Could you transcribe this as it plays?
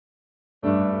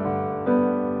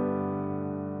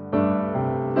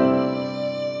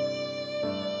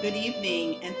Good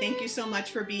evening, and thank you so much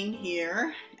for being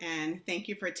here. And thank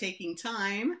you for taking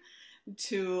time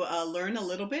to learn a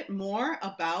little bit more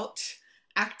about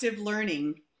active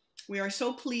learning. We are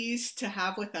so pleased to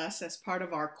have with us, as part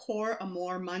of our Core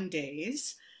Amor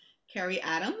Mondays, Carrie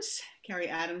Adams. Carrie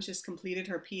Adams just completed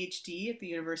her PhD at the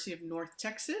University of North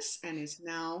Texas and is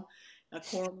now a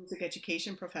choral music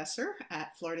education professor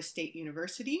at Florida State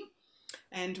University.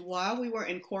 And while we were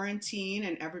in quarantine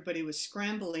and everybody was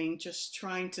scrambling, just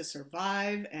trying to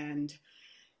survive and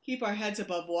keep our heads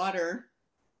above water,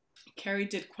 Carrie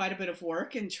did quite a bit of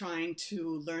work in trying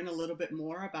to learn a little bit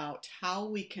more about how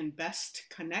we can best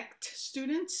connect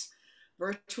students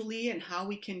virtually and how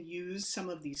we can use some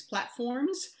of these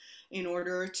platforms in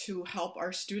order to help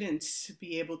our students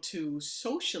be able to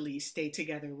socially stay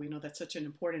together. We know that's such an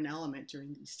important element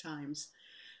during these times.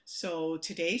 So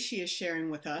today she is sharing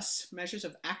with us measures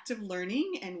of active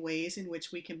learning and ways in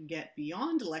which we can get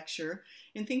beyond lecture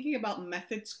in thinking about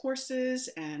methods courses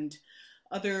and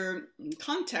other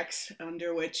contexts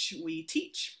under which we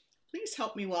teach. Please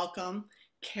help me welcome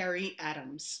Carrie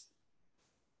Adams.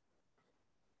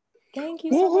 Thank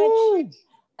you so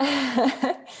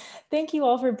much. Thank you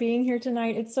all for being here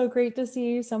tonight. It's so great to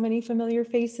see so many familiar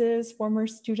faces, former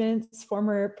students,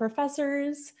 former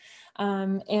professors,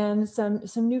 and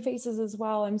some new faces as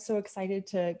well. I'm so excited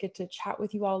to get to chat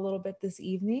with you all a little bit this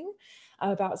evening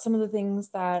about some of the things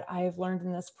that I've learned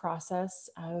in this process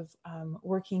of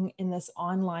working in this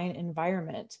online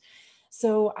environment.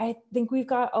 So I think we've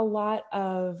got a lot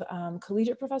of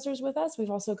collegiate professors with us. We've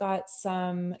also got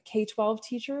some K-12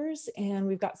 teachers, and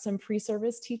we've got some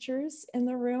pre-service teachers in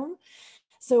the room.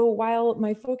 So while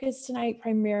my focus tonight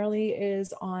primarily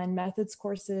is on methods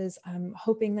courses, I'm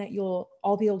hoping that you'll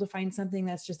all be able to find something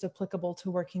that's just applicable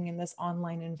to working in this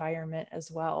online environment as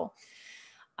well.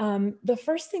 The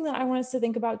first thing that I want us to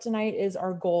think about tonight is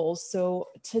our goals. So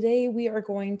today we are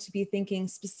going to be thinking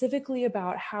specifically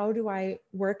about how do I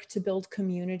work to build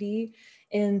community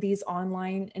in these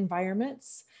online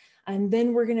environments. And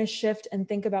then we're going to shift and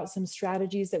think about some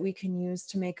strategies that we can use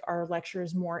to make our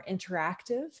lectures more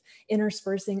interactive,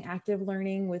 interspersing active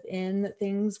learning within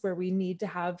things where we need to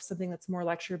have something that's more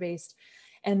lecture-based.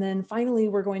 And then finally,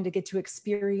 we're going to get to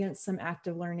experience some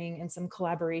active learning and some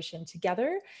collaboration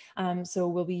together. So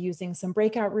we'll be using some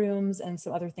breakout rooms and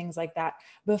some other things like that.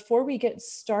 Before we get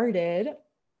started,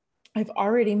 I've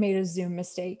already made a Zoom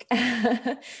mistake.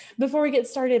 Before we get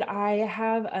started, I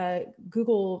have a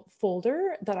Google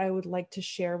folder that I would like to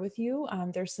share with you.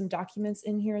 There's some documents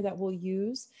in here that we'll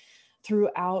use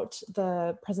throughout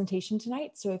the presentation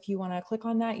tonight. So if you want to click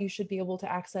on that, you should be able to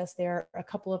access there a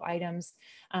couple of items,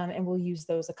 and we'll use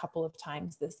those a couple of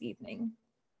times this evening.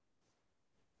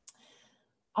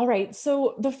 All right,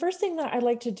 so the first thing that I'd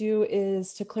like to do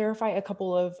is to clarify a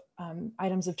couple of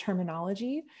items of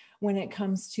terminology when it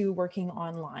comes to working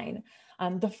online.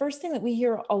 The first thing that we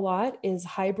hear a lot is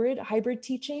hybrid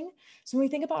teaching. So when we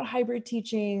think about hybrid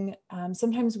teaching,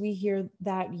 sometimes we hear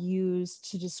that used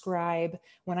to describe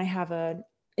when I have an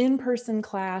in-person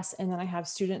class and then I have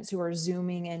students who are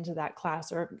Zooming into that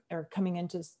class or coming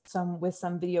into with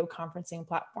some video conferencing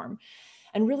platform.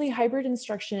 And really, hybrid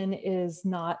instruction is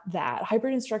not that.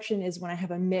 Hybrid instruction is when I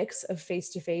have a mix of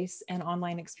face-to-face and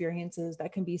online experiences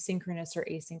that can be synchronous or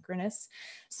asynchronous.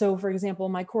 So for example,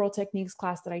 my choral techniques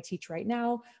class that I teach right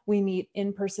now, we meet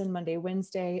in person Monday,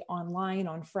 Wednesday, online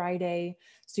on Friday.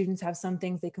 Students have some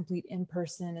things they complete in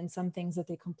person and some things that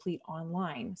they complete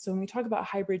online. So when we talk about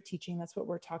hybrid teaching, that's what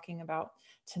we're talking about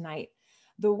tonight.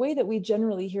 The way that we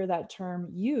generally hear that term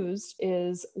used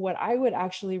is what I would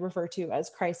actually refer to as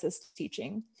crisis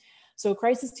teaching. So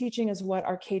crisis teaching is what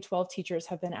our K-12 teachers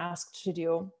have been asked to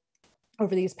do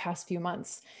over these past few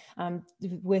months,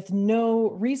 with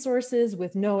no resources,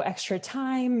 with no extra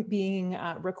time being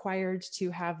required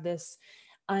to have this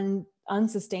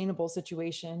unsustainable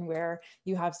situation where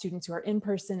you have students who are in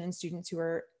person and students who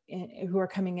are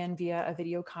coming in via a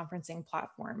video conferencing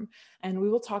platform. And we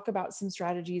will talk about some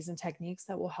strategies and techniques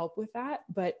that will help with that.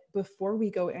 But before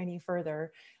we go any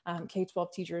further,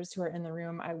 K-12 teachers who are in the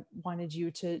room, I wanted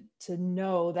you to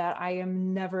know that I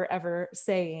am never ever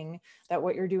saying that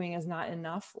what you're doing is not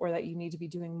enough or that you need to be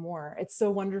doing more. It's so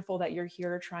wonderful that you're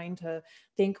here trying to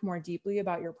think more deeply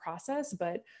about your process,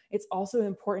 but it's also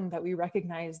important that we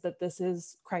recognize that this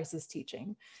is crisis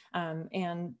teaching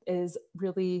and is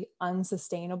really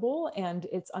unsustainable, and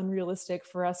it's unrealistic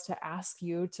for us to ask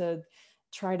you to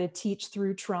try to teach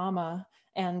through trauma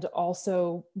and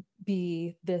also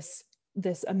be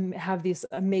have this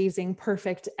amazing,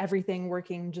 perfect, everything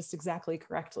working just exactly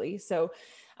correctly. So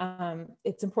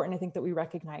it's important, I think, that we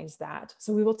recognize that.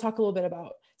 So we will talk a little bit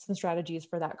about some strategies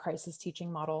for that crisis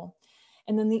teaching model.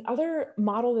 And then the other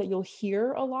model that you'll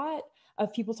hear a lot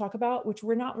of people talk about, which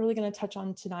we're not really going to touch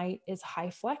on tonight, is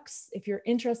HyFlex. If you're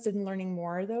interested in learning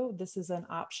more, though, this is an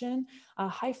option.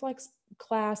 HyFlex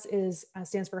class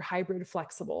stands for hybrid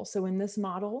flexible. So in this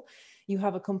model, you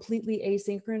have a completely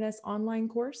asynchronous online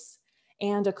course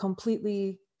and a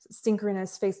completely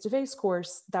synchronous face-to-face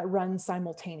course that runs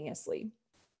simultaneously.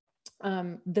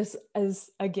 This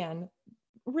is, again,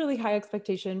 really high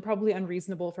expectation, probably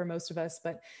unreasonable for most of us,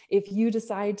 but if you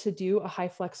decide to do a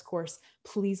HyFlex course,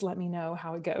 please let me know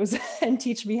how it goes and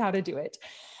teach me how to do it.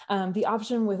 The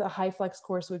option with a HyFlex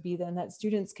course would be then that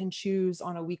students can choose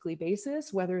on a weekly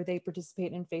basis whether they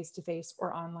participate in face-to-face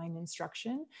or online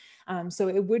instruction. So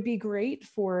it would be great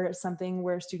for something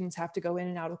where students have to go in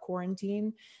and out of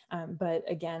quarantine. But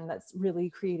again, that's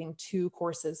really creating two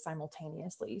courses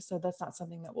simultaneously. So that's not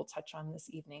something that we'll touch on this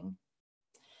evening.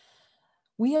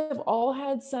 We have all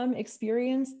had some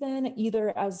experience then,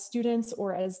 either as students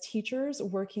or as teachers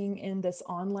working in this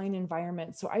online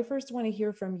environment. So I first want to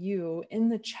hear from you in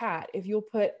the chat. If you'll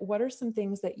put, what are some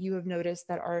things that you have noticed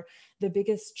that are the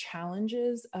biggest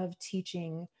challenges of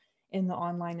teaching in the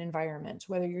online environment,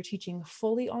 whether you're teaching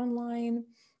fully online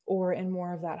or in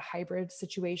more of that hybrid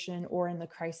situation or in the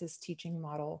crisis teaching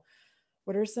model?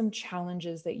 What are some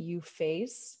challenges that you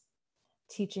face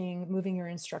teaching, moving your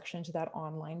instruction to that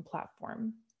online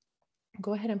platform?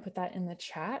 Go ahead and put that in the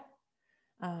chat.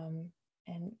 And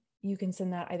you can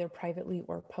send that either privately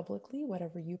or publicly,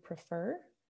 whatever you prefer.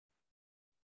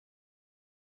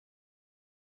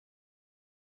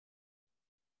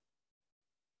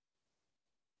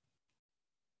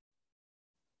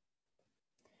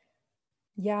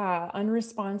 Yeah,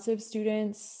 unresponsive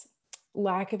students,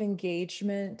 lack of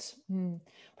engagement,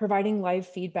 providing live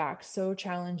feedback, so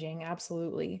challenging,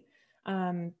 absolutely.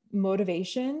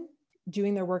 Motivation,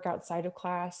 doing their work outside of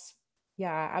class,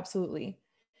 yeah, absolutely.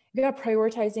 Yeah,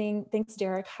 prioritizing, thanks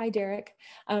Derek, hi Derek.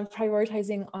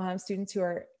 Prioritizing students who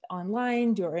are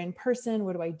online, or in person,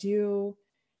 what do I do?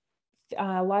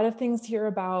 A lot of things here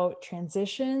about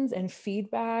transitions and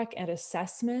feedback and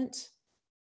assessment.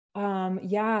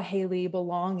 Yeah, Haley,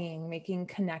 belonging, making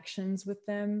connections with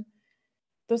them.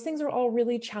 Those things are all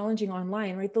really challenging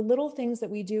online, right? The little things that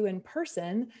we do in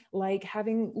person, like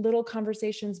having little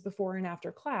conversations before and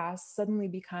after class, suddenly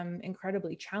become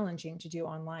incredibly challenging to do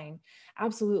online.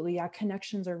 Absolutely, yeah,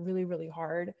 connections are really, really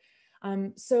hard.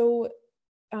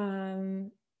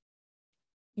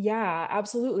 Yeah,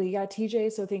 absolutely. Yeah,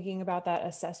 TJ. So thinking about that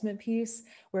assessment piece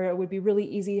where it would be really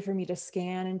easy for me to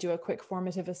scan and do a quick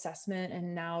formative assessment.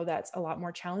 And now that's a lot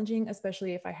more challenging,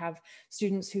 especially if I have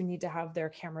students who need to have their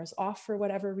cameras off for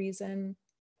whatever reason,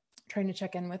 trying to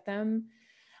check in with them,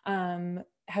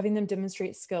 having them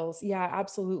demonstrate skills. Yeah,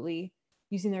 absolutely.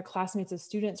 Using their classmates as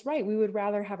students, right? We would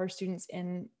rather have our students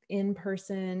in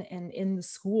person and in the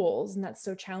schools. And that's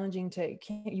so challenging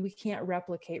we can't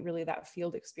replicate really that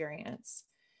field experience.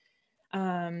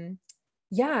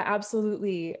 Yeah,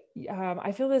 absolutely.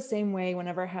 I feel the same way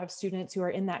whenever I have students who are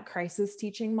in that crisis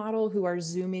teaching model who are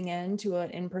zooming in to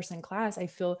an in-person class. I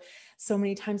feel so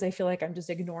many times I feel like I'm just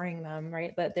ignoring them,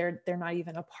 right? That they're not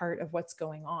even a part of what's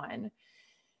going on.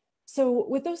 So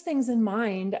with those things in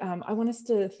mind, I want us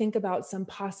to think about some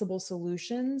possible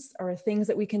solutions or things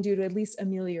that we can do to at least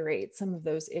ameliorate some of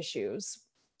those issues.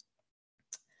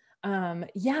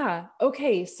 Yeah,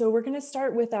 okay, so we're gonna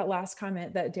start with that last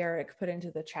comment that Derek put into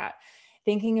the chat,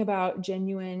 thinking about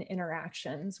genuine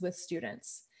interactions with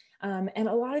students. And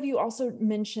a lot of you also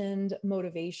mentioned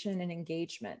motivation and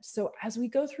engagement. So as we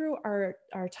go through our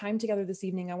time together this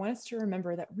evening, I want us to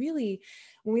remember that really,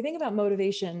 when we think about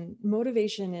motivation,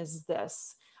 motivation is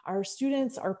this: our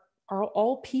students are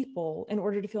all people, in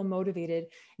order to feel motivated,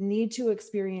 need to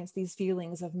experience these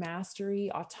feelings of mastery,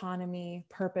 autonomy,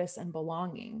 purpose, and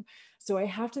belonging. So I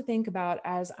have to think about,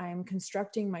 as I'm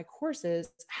constructing my courses,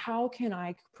 how can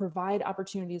I provide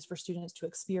opportunities for students to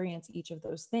experience each of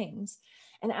those things?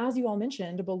 And as you all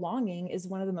mentioned, belonging is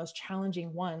one of the most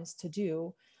challenging ones to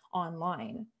do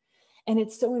online. And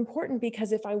it's so important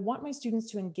because if I want my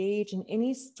students to engage in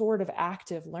any sort of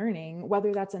active learning,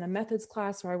 whether that's in a methods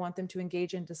class where I want them to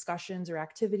engage in discussions or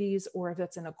activities, or if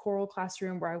it's in a choral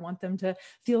classroom where I want them to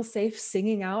feel safe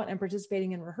singing out and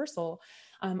participating in rehearsal,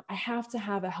 I have to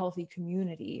have a healthy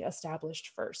community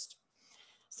established first.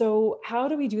 So how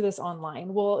do we do this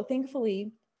online? Well,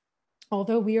 thankfully,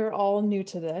 although we are all new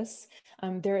to this,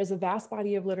 there is a vast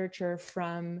body of literature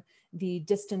from the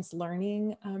distance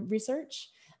learning research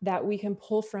that we can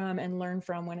pull from and learn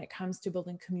from when it comes to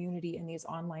building community in these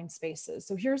online spaces.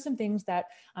 So here are some things that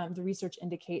the research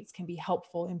indicates can be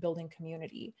helpful in building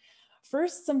community.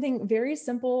 First, something very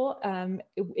simple.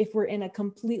 If we're in a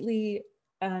completely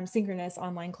synchronous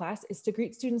online class is to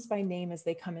greet students by name as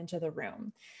they come into the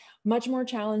room. Much more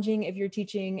challenging if you're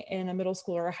teaching in a middle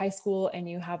school or a high school and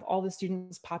you have all the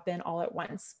students pop in all at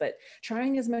once, but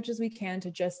trying as much as we can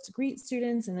to just greet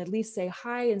students and at least say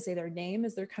hi and say their name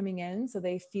as they're coming in so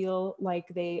they feel like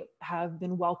they have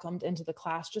been welcomed into the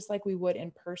class just like we would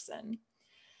in person.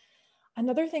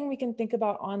 Another thing we can think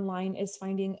about online is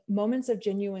finding moments of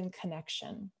genuine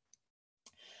connection.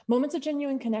 Moments of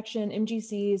genuine connection,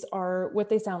 MGCs, are what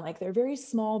they sound like. They're very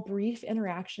small, brief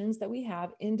interactions that we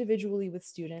have individually with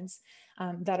students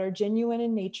that are genuine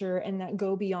in nature and that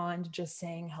go beyond just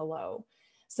saying hello.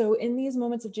 So in these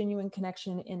moments of genuine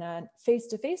connection in a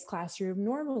face-to-face classroom,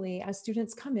 normally as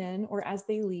students come in or as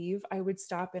they leave, I would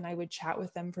stop and I would chat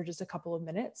with them for just a couple of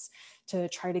minutes to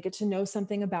try to get to know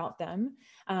something about them.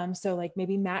 So like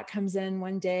maybe Matt comes in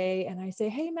one day and I say,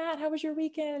 hey, Matt, how was your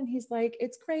weekend? He's like,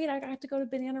 it's great. I got to go to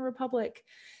Banana Republic.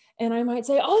 And I might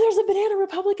say, oh, there's a Banana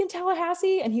Republic in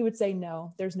Tallahassee. And he would say,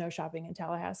 no, there's no shopping in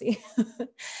Tallahassee.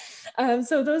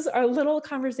 So those are little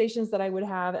conversations that I would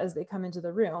have as they come into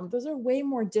the room. Those are way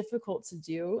more difficult to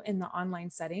do in the online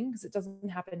setting because it doesn't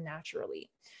happen naturally.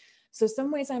 So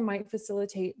some ways I might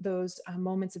facilitate those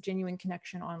moments of genuine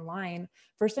connection online.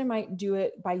 First, I might do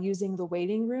it by using the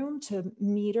waiting room to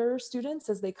meter students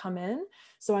as they come in.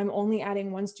 So I'm only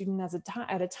adding one student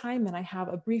at a time, and I have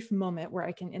a brief moment where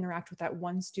I can interact with that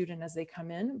one student as they come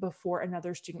in before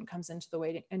another student comes into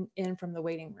the in from the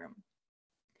waiting room.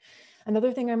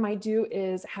 Another thing I might do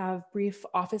is have brief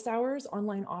office hours,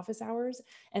 online office hours,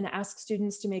 and ask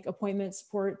students to make appointments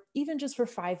for even just for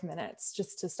 5 minutes,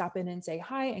 just to stop in and say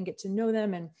hi and get to know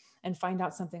them and find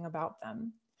out something about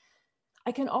them.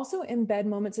 I can also embed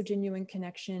moments of genuine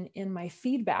connection in my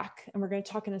feedback. And we're going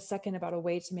to talk in a second about a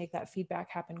way to make that feedback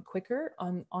happen quicker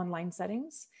on online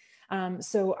settings.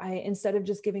 So instead of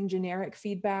just giving generic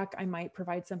feedback, I might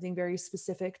provide something very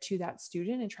specific to that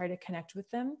student and try to connect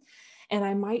with them. And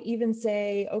I might even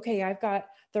say, okay, I've got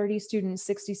 30 students,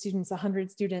 60 students, 100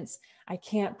 students. I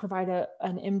can't provide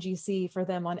an MGC for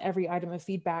them on every item of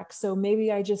feedback. So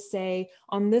maybe I just say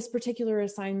on this particular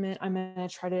assignment, I'm going to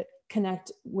try to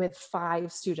connect with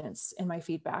 5 students in my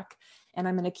feedback. And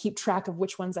I'm going to keep track of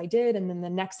which ones I did. And then the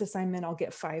next assignment, I'll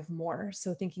get 5 more.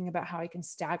 So thinking about how I can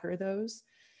stagger those.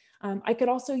 I could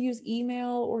also use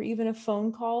email or even a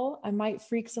phone call. I might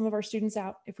freak some of our students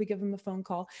out if we give them a phone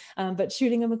call, but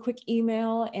shooting them a quick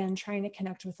email and trying to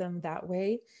connect with them that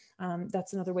way.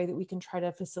 That's another way that we can try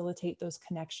to facilitate those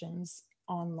connections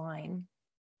online.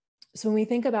 So when we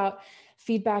think about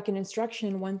feedback and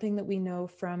instruction, one thing that we know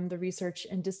from the research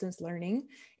and distance learning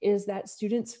is that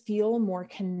students feel more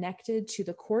connected to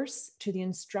the course, to the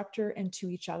instructor, and to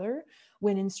each other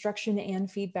when instruction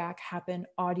and feedback happen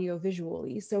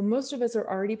audio-visually. So most of us are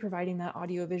already providing that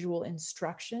audio-visual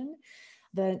instruction.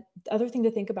 The other thing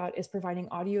to think about is providing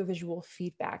audio-visual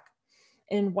feedback.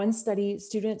 In one study,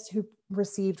 students who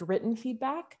received written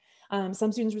feedback,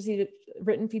 some students received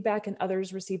written feedback and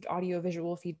others received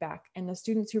audio-visual feedback. And the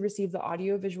students who received the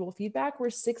audio-visual feedback were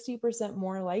 60%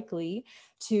 more likely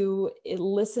to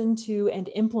listen to and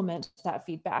implement that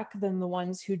feedback than the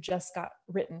ones who just got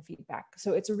written feedback.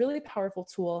 So it's a really powerful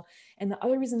tool. And the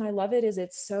other reason I love it is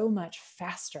it's so much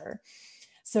faster.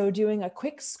 So doing a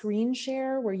quick screen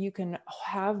share where you can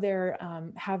have their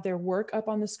work up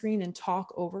on the screen and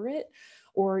talk over it,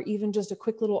 or even just a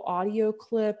quick little audio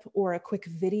clip or a quick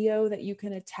video that you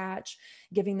can attach,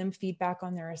 giving them feedback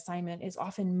on their assignment is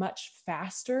often much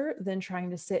faster than trying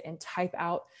to sit and type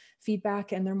out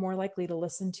feedback, and they're more likely to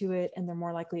listen to it and they're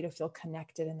more likely to feel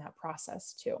connected in that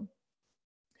process too.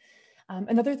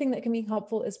 Another thing that can be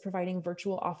helpful is providing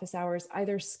virtual office hours,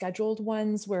 either scheduled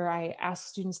ones where I ask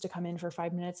students to come in for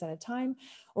 5 minutes at a time,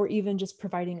 or even just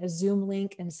providing a Zoom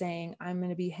link and saying, I'm going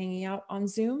to be hanging out on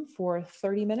Zoom for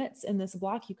 30 minutes in this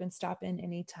block. You can stop in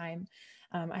anytime.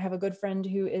 I have a good friend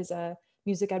who is a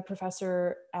music ed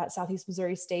professor at Southeast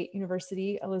Missouri State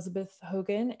University, Elizabeth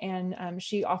Hogan, and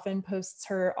she often posts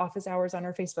her office hours on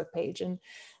her Facebook page and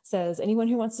says anyone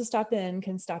who wants to stop in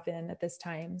can stop in at this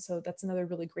time. So that's another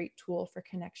really great tool for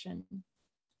connection.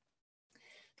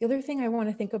 The other thing I want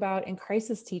to think about in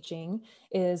crisis teaching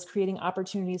is creating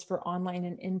opportunities for online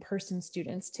and in-person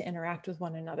students to interact with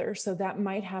one another. So that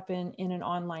might happen in an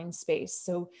online space.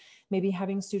 So maybe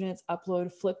having students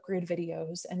upload Flipgrid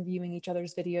videos and viewing each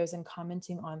other's videos and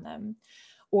commenting on them,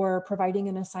 or providing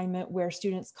an assignment where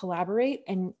students collaborate,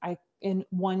 and in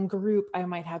one group, I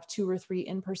might have 2 or 3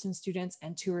 in-person students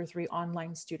and 2 or 3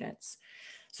 online students.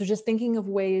 So just thinking of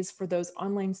ways for those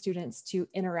online students to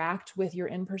interact with your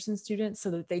in-person students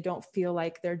so that they don't feel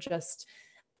like they're just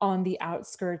on the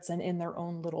outskirts and in their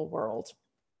own little world.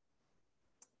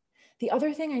 The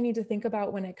other thing I need to think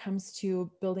about when it comes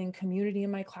to building community in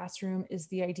my classroom is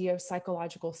the idea of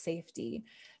psychological safety.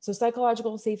 So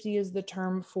psychological safety is the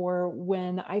term for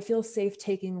when I feel safe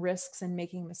taking risks and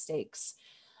making mistakes.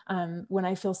 When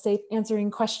I feel safe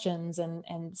answering questions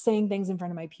and saying things in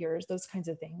front of my peers, those kinds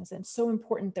of things. And it's so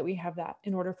important that we have that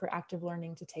in order for active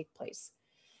learning to take place.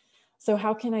 So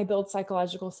how can I build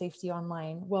psychological safety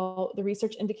online? Well, the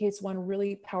research indicates one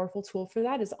really powerful tool for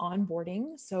that is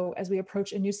onboarding. So as we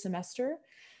approach a new semester,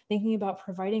 thinking about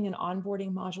providing an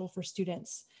onboarding module for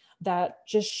students that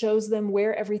just shows them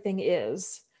where everything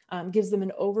is, gives them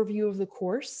an overview of the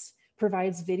course,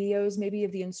 provides videos maybe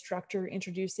of the instructor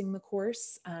introducing the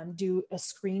course, do a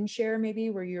screen share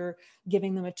maybe where you're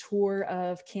giving them a tour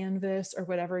of Canvas or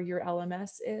whatever your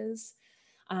LMS is.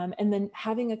 And then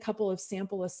having a couple of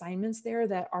sample assignments there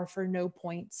that are for no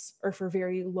points or for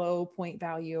very low point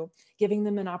value, giving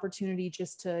them an opportunity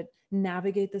just to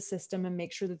navigate the system and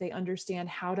make sure that they understand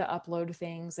how to upload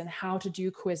things and how to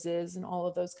do quizzes and all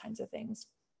of those kinds of things.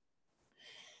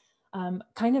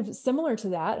 Kind of similar to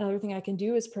that, another thing I can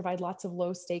do is provide lots of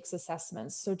low stakes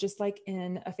assessments. So just like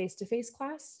in a face-to-face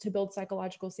class, to build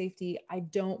psychological safety, I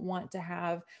don't want to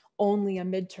have only a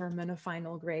midterm and a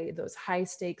final grade, those high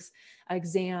stakes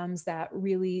exams that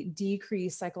really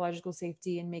decrease psychological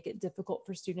safety and make it difficult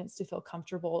for students to feel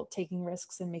comfortable taking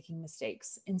risks and making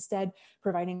mistakes. Instead,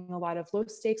 providing a lot of low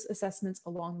stakes assessments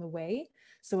along the way.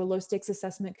 So a low stakes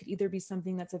assessment could either be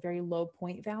something that's a very low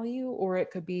point value, or it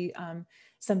could be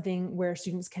something where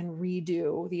students can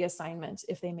redo the assignment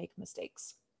if they make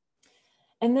mistakes.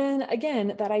 And then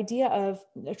again, that idea of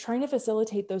trying to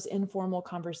facilitate those informal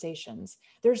conversations.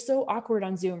 They're so awkward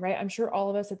on Zoom, right? I'm sure all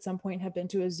of us at some point have been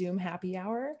to a Zoom happy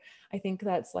hour. I think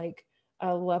that's like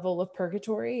a level of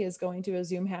purgatory, is going to a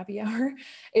Zoom happy hour.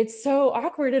 It's so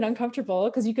awkward and uncomfortable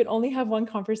because you can only have one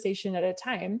conversation at a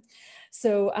time.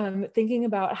 So thinking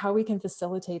about how we can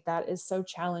facilitate that is so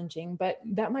challenging, but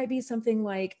that might be something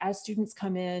like, as students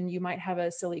come in, you might have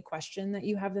a silly question that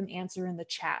you have them answer in the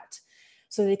chat,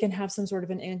 so they can have some sort of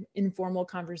an informal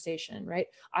conversation, right?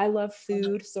 I love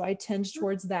food, so I tend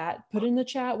towards that. Put in the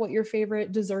chat what your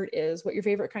favorite dessert is, what your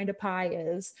favorite kind of pie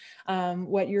is,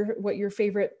 what your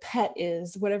favorite pet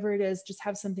is, whatever it is. Just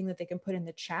have something that they can put in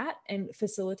the chat and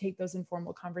facilitate those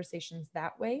informal conversations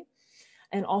that way.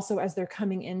 And also as they're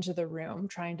coming into the room,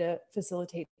 trying to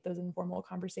facilitate those informal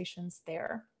conversations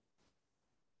there.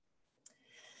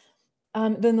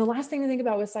 Then the last thing to think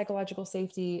about with psychological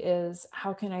safety is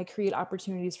how can I create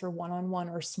opportunities for one-on-one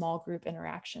or small group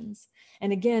interactions?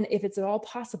 And again, if it's at all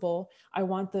possible, I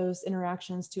want those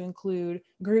interactions to include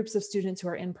groups of students who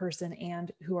are in person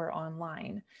and who are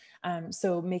online.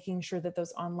 So making sure that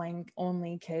those online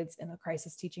only kids in a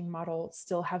crisis teaching model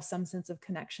still have some sense of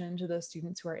connection to those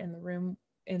students who are in the room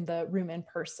in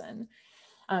person.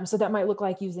 So that might look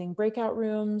like using breakout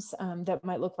rooms. That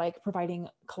might look like providing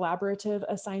collaborative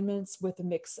assignments with a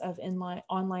mix of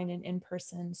online and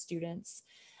in-person students.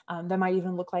 That might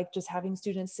even look like just having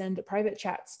students send private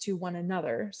chats to one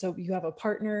another. So you have a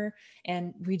partner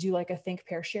and we do like a think,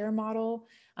 pair, share model.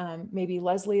 Maybe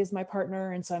Leslie is my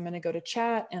partner, and so I'm going to go to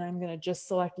chat and I'm going to just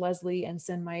select Leslie and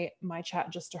send my chat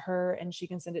just to her, and she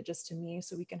can send it just to me,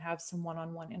 so we can have some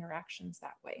one-on-one interactions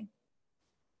that way.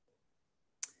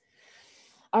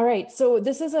 All right, so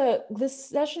this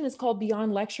session is called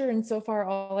Beyond Lecture, and so far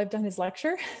all I've done is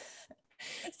lecture.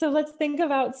 So let's think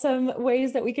about some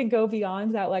ways that we can go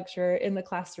beyond that lecture in the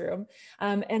classroom.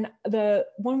 And the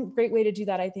one great way to do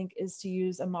that, I think, is to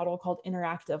use a model called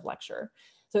interactive lecture.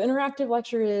 So interactive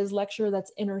lecture is lecture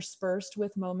that's interspersed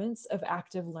with moments of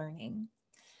active learning.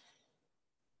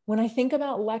 When I think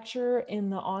about lecture in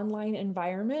the online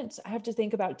environment, I have to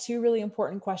think about two really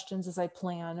important questions as I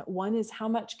plan. One is, how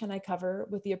much can I cover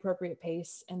with the appropriate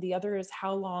pace? And the other is,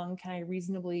 how long can I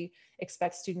reasonably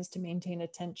expect students to maintain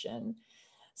attention?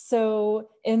 So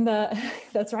in the,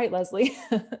 that's right, Leslie,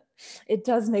 it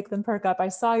does make them perk up. I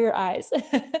saw your eyes.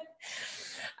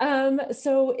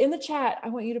 So in the chat, I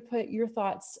want you to put your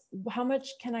thoughts. How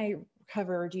much can I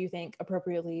cover, do you think,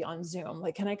 appropriately on Zoom?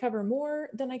 Like, can I cover more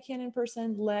than I can in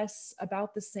person, less,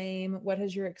 about the same? What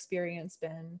has your experience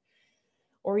been?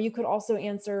 Or you could also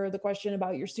answer the question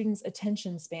about your students'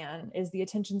 attention span. Is the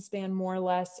attention span more or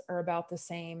less or about the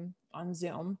same on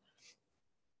Zoom?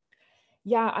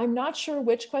 Yeah, I'm not sure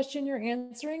which question you're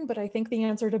answering, but I think the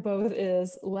answer to both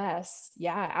is less.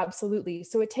 Yeah, absolutely.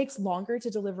 So it takes longer to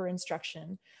deliver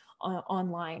instruction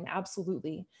online,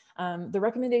 absolutely. The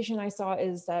recommendation I saw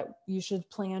is that you should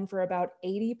plan for about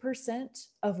 80%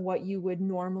 of what you would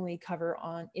normally cover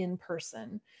in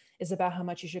person. is about how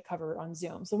much you should cover on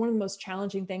Zoom. So one of the most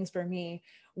challenging things for me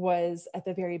was at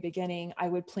the very beginning, I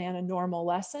would plan a normal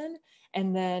lesson,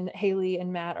 and then Haley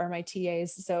and Matt are my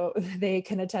TAs, so they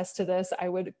can attest to this. I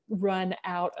would run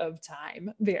out of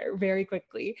time very, very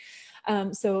quickly.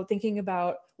 So thinking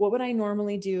about what would I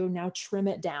normally do, now trim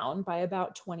it down by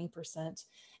about 20%.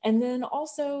 And then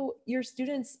also your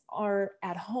students are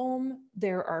at home,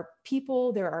 there are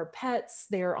people, there are pets,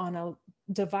 they're on a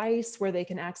device where they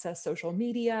can access social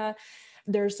media.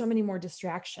 There's so many more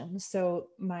distractions. So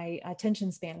my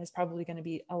attention span is probably going to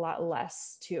be a lot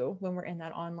less too when we're in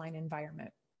that online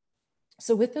environment.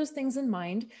 So with those things in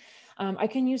mind, I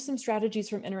can use some strategies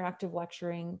from interactive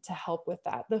lecturing to help with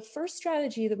that. The first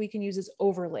strategy that we can use is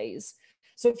overlays.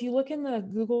 So if you look in the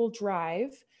Google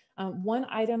Drive, one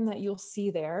item that you'll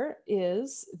see there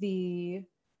is the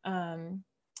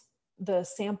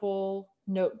sample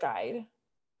note guide.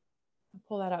 I'll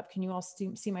pull that up. Can you all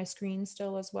see my screen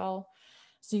still as well?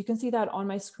 So you can see that on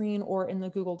my screen or in the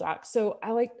Google Doc. So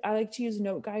I like to use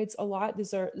note guides a lot.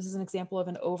 This is an example of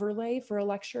an overlay for a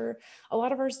lecture. A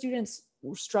lot of our students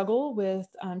struggle with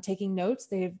taking notes.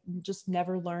 They've just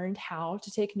never learned how to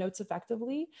take notes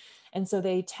effectively. And so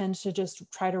they tend to just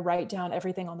try to write down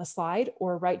everything on the slide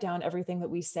or write down everything that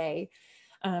we say.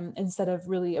 Instead of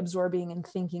really absorbing and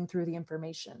thinking through the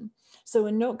information. So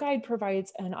a note guide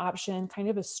provides an option, kind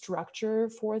of a structure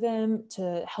for them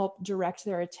to help direct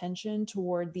their attention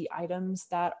toward the items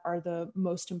that are the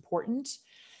most important.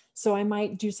 So I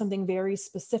might do something very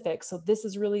specific. So this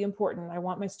is really important. I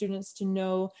want my students to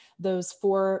know those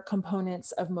 4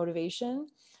 components of motivation.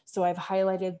 So I've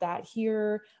highlighted that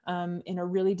here in a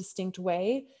really distinct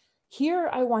way. Here,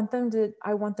 I want them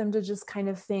to just kind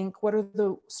of think, what are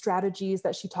the strategies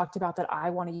that she talked about that I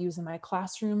want to use in my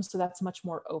classroom? So that's much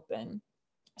more open.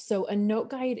 So a note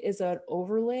guide is an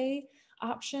overlay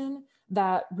option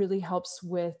that really helps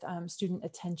with student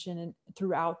attention and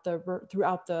throughout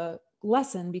the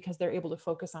lesson, because they're able to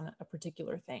focus on a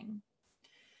particular thing.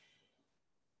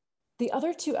 The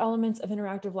other 2 elements of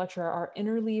interactive lecture are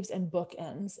interleaves and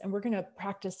bookends, and we're going to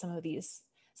practice some of these.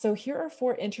 So here are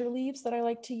 4 interleaves that I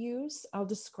like to use. I'll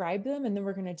describe them and then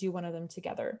we're going to do one of them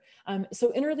together.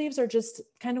 So interleaves are just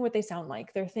kind of what they sound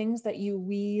like. They're things that you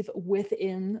weave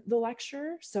within the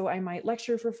lecture. So I might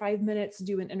lecture for 5 minutes,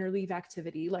 do an interleave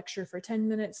activity, lecture for 10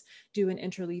 minutes, do an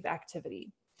interleave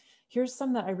activity. Here's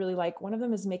some that I really like. One of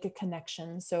them is make a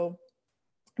connection. So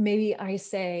maybe I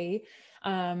say,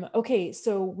 okay,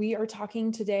 so we are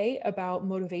talking today about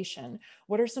motivation.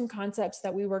 What are some concepts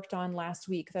that we worked on last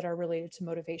week that are related to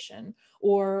motivation?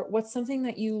 Or what's something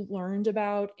that you learned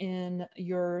about in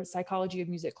your psychology of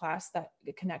music class that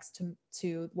connects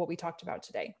to what we talked about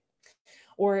today?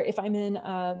 Or if I'm in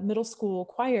a middle school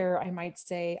choir, I might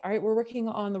say, all right, we're working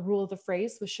on the rule of the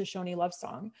phrase with Shoshone Love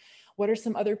Song. What are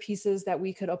some other pieces that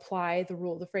we could apply the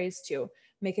rule of the phrase to?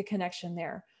 Make a connection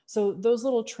there. So those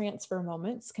little transfer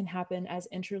moments can happen as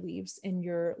interleaves in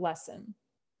your lesson.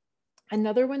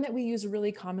 Another one that we use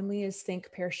really commonly is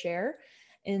think, pair, share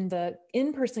in the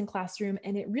in-person classroom,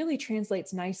 and it really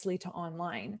translates nicely to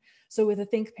online. So with a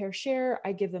think, pair, share,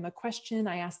 I give them a question,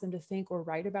 I ask them to think or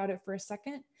write about it for a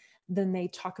second, then they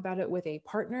talk about it with a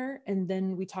partner, and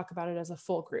then we talk about it as a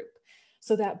full group.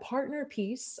 So that partner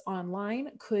piece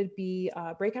online could be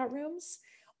breakout rooms,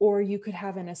 or you could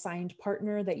have an assigned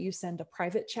partner that you send a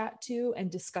private chat to and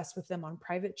discuss with them on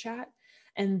private chat.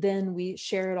 And then we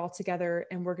share it all together,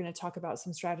 and we're going to talk about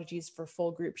some strategies for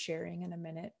full group sharing in a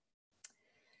minute.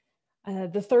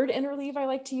 The third interleave I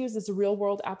like to use is a real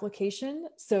world application.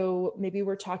 So maybe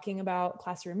we're talking about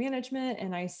classroom management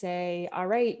and I say, all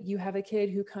right, you have a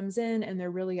kid who comes in and they're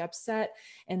really upset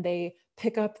and they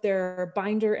pick up their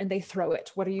binder and they throw it.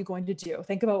 What are you going to do?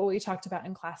 Think about what we talked about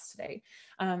in class today.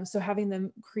 So having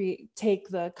them take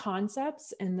the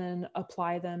concepts and then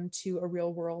apply them to a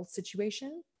real world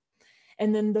situation.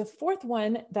 And then the fourth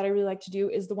one that I really like to do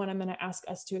is the one I'm going to ask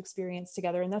us to experience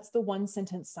together. And that's the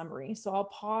 1-sentence summary. So I'll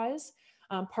pause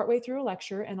partway through a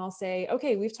lecture and I'll say,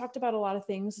 okay, we've talked about a lot of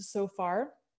things so far.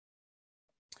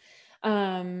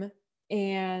 And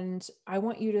I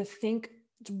want you to think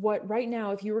what right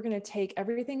now, if you were going to take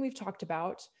everything we've talked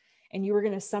about and you were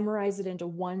going to summarize it into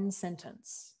 1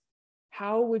 sentence,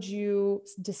 how would you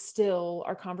distill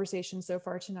our conversation so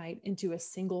far tonight into a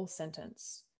single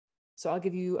sentence? So I'll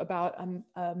give you about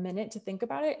a minute to think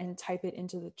about it and type it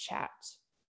into the chat.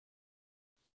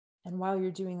 And while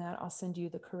you're doing that, I'll send you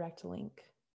the correct link.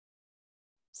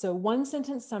 So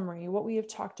 1-sentence summary, what we have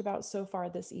talked about so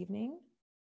far this evening.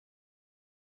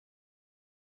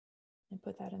 And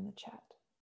put that in the chat.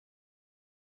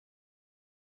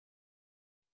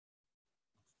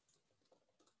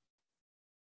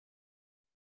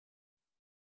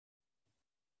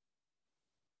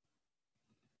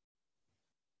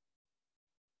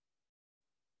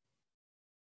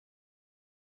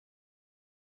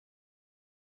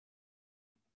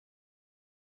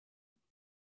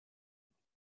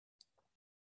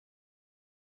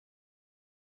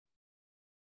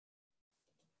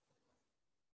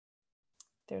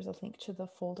 there's a link to the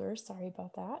folder. Sorry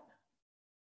about that.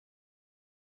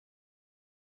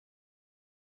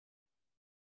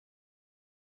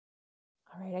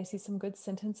 All right, I see some good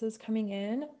sentences coming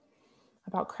in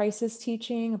about crisis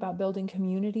teaching, about building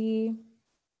community,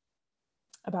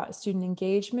 about student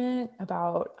engagement,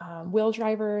 about wheel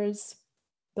drivers,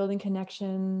 building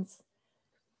connections.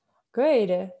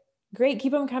 Good, great,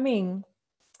 keep them coming.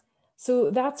 So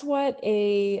that's what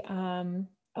a,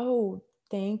 oh,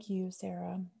 thank you,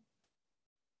 Sarah.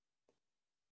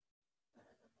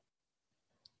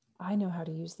 I know how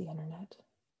to use the internet.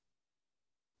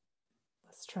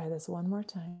 Let's try this one more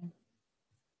time,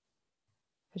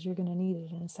 because you're gonna need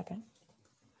it in a second.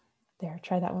 There,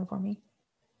 try that one for me.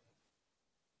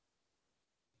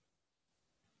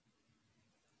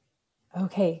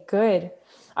 Okay, good.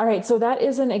 All right, so that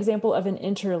is an example of an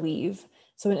interleave.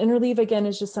 So an interleave, again,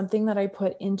 is just something that I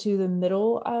put into the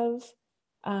middle of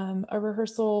a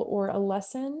rehearsal or a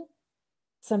lesson,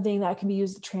 something that can be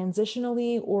used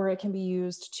transitionally, or it can be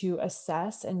used to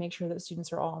assess and make sure that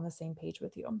students are all on the same page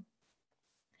with you.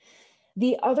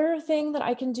 The other thing that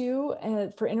I can do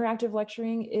for interactive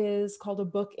lecturing is called a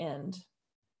bookend.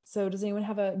 So does anyone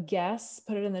have a guess?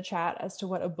 Put it in the chat as to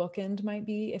what a bookend might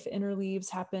be. If interleaves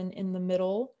happen in the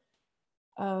middle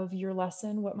of your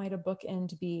lesson, what might a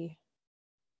bookend be?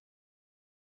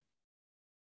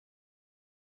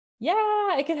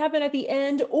 Yeah, it can happen at the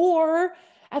end or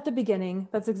at the beginning.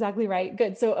 That's exactly right.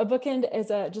 Good. So a bookend is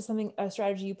just a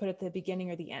strategy you put at the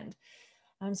beginning or the end.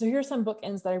 So here are some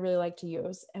bookends that I really like to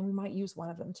use, and we might use one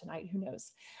of them tonight, who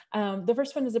knows. The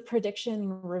first one is a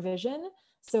prediction revision.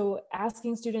 So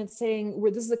asking students, saying,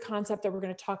 this is a concept that we're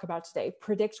going to talk about today.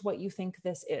 Predict what you think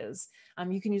this is.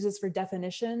 You can use this for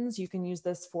definitions. You can use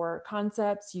this for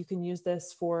concepts. You can use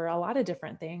this for a lot of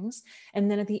different things. And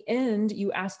then at the end,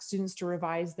 you ask students to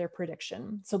revise their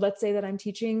prediction. So let's say that I'm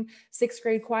teaching 6th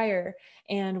grade choir,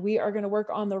 and we are going to work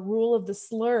on the rule of the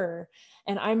slur.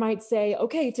 And I might say,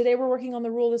 okay, today we're working on the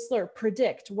rule of the slur.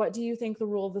 Predict, what do you think the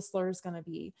rule of the slur is going to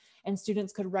be? And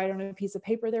students could write on a piece of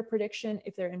paper their prediction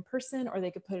if they're in person, or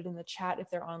they could put it in the chat if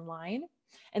they're online.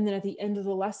 And then at the end of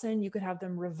the lesson, you could have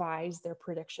them revise their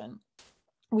prediction.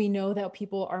 We know that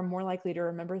people are more likely to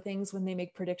remember things when they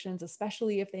make predictions,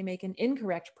 especially if they make an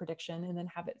incorrect prediction and then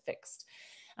have it fixed.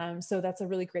 So that's a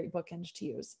really great bookend to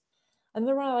use.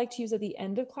 Another one I like to use at the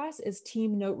end of class is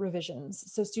team note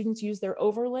revisions. So students use their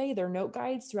overlay, their note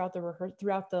guides throughout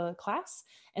the class.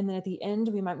 And then at the end,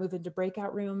 we might move into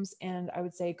breakout rooms. And I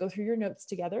would say, go through your notes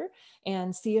together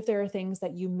and see if there are things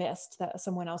that you missed that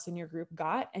someone else in your group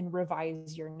got, and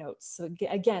revise your notes. So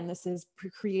again, this is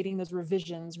creating those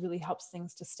revisions really helps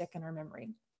things to stick in our memory.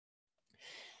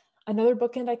 Another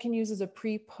bookend I can use is a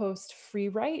pre-post free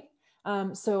write.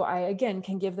 So I, again,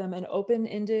 can give them an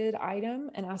open-ended item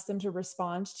and ask them to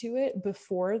respond to it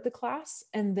before the class.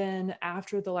 And then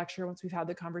after the lecture, once we've had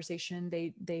the conversation,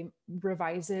 they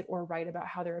revise it or write about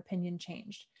how their opinion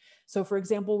changed. So for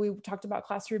example, we talked about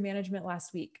classroom management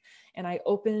last week, and I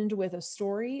opened with a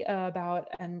story about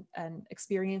an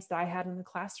experience that I had in the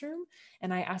classroom.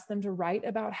 And I asked them to write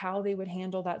about how they would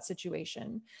handle that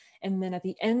situation. And then at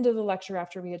the end of the lecture,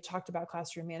 after we had talked about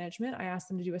classroom management, I asked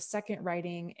them to do a second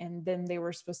writing, and then they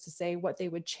were supposed to say what they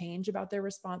would change about their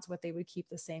response, what they would keep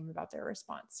the same about their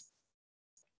response.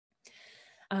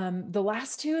 The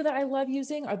last two that I love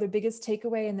using are the biggest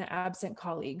takeaway and the absent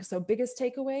colleague. So biggest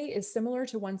takeaway is similar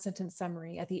to one sentence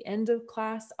summary. At the end of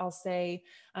class, I'll say,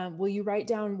 will you write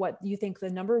down what you think the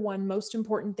number one most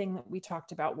important thing that we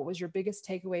talked about? What was your biggest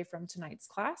takeaway from tonight's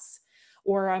class?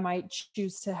 Or I might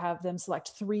choose to have them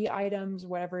select 3 items,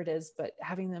 whatever it is, but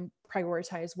having them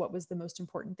prioritize what was the most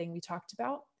important thing we talked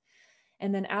about.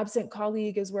 And then absent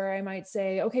colleague is where I might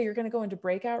say, okay, you're going to go into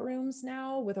breakout rooms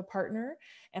now with a partner,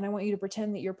 and I want you to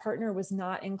pretend that your partner was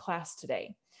not in class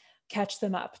today. Catch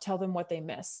them up, tell them what they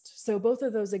missed. So both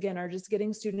of those, again, are just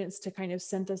getting students to kind of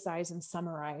synthesize and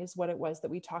summarize what it was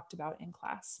that we talked about in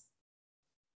class.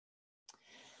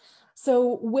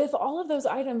 So with all of those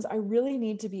items, I really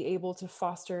need to be able to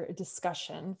foster a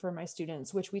discussion for my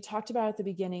students, which we talked about at the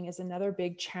beginning is another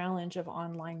big challenge of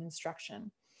online instruction.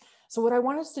 So what I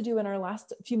want us to do in our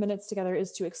last few minutes together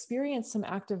is to experience some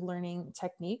active learning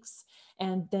techniques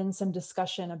and then some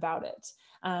discussion about it.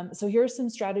 So here are some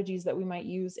strategies that we might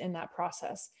use in that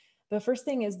process. The first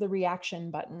thing is the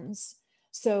reaction buttons.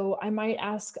 So I might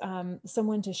ask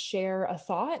someone to share a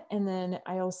thought, and then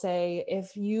I'll say,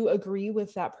 if you agree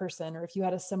with that person, or if you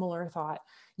had a similar thought,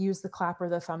 use the clap or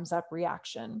the thumbs up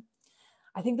reaction.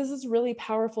 I think this is really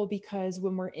powerful because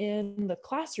when we're in the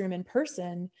classroom in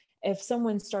person, if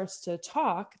someone starts to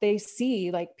talk, they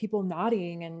see like people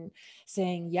nodding and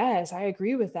saying, yes, I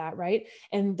agree with that, right?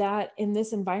 And that in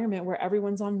this environment where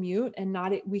everyone's on mute and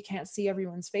we can't see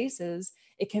everyone's faces,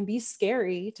 it can be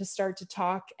scary to start to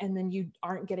talk and then you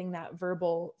aren't getting that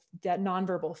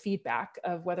nonverbal feedback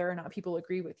of whether or not people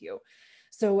agree with you.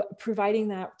 So providing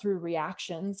that through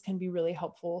reactions can be really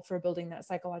helpful for building that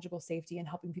psychological safety and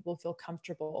helping people feel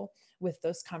comfortable with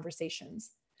those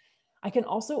conversations. I can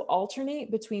also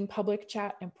alternate between public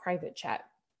chat and private chat.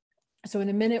 So in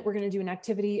a minute, we're going to do an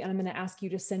activity and I'm going to ask you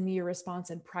to send me your response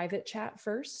in private chat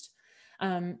first.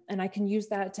 And I can use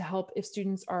that to help if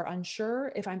students are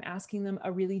unsure, if I'm asking them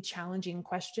a really challenging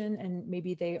question and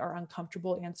maybe they are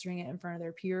uncomfortable answering it in front of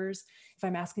their peers, if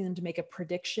I'm asking them to make a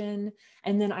prediction,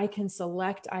 and then I can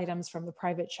select items from the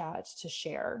private chat to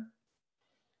share.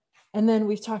 And then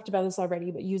we've talked about this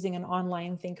already, but using an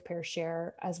online think, pair,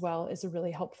 share as well is a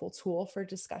really helpful tool for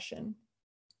discussion.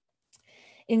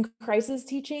 In crisis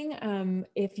teaching,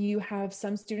 if you have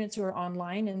some students who are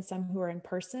online and some who are in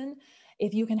person,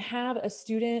 if you can have a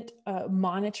student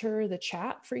monitor the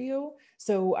chat for you.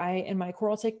 So in my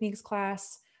choral techniques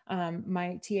class,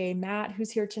 my TA Matt, who's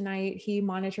here tonight, he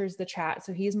monitors the chat.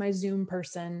 So he's my Zoom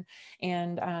person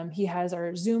and he has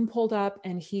our Zoom pulled up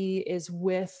and he is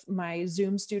with my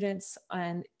Zoom students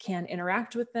and can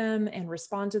interact with them and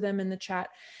respond to them in the chat.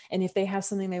 And if they have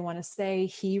something they want to say,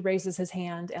 he raises his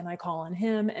hand and I call on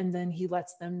him and then he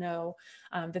lets them know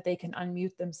that they can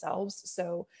unmute themselves.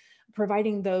 So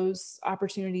providing those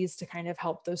opportunities to kind of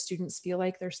help those students feel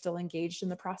like they're still engaged in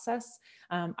the process.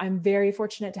 I'm very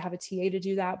fortunate to have a TA to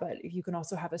do that, but you can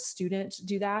also have a student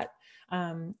do that.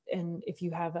 And if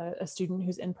you have a student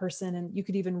who's in person, and you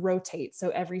could even rotate. So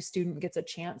every student gets a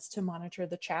chance to monitor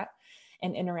the chat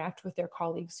and interact with their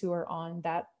colleagues who are on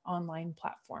that online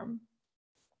platform.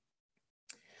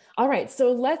 All right,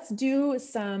 so let's do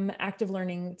some active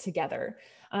learning together.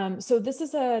 So this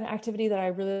is an activity that I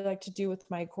really like to do with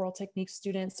my choral techniques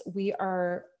students.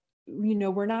 We're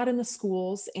not in the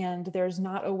schools and there's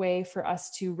not a way for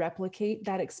us to replicate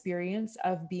that experience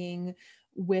of being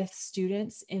with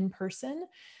students in person.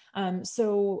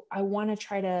 So I want to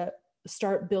try to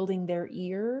start building their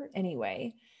ear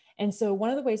anyway. And so one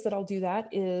of the ways that I'll do that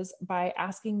is by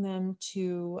asking them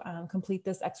to complete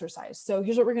this exercise. So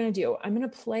here's what we're going to do. I'm going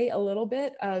to play a little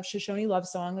bit of Shoshone Love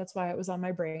Song. That's why it was on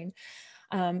my brain,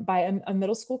 by a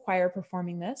middle school choir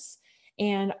performing this.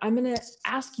 And I'm going to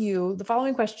ask you the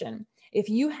following question. If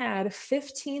you had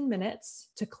 15 minutes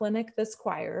to clinic this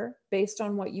choir based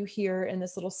on what you hear in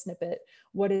this little snippet,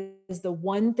 what is the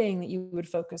one thing that you would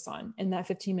focus on in that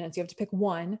 15 minutes? You have to pick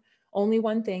only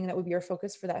one thing that would be your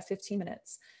focus for that 15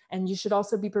 minutes. And you should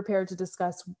also be prepared to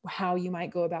discuss how you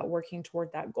might go about working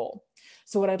toward that goal.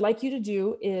 So what I'd like you to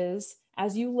do is,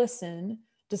 as you listen,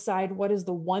 decide what is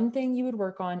the one thing you would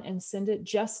work on and send it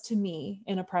just to me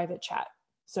in a private chat.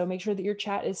 So make sure that your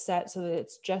chat is set so that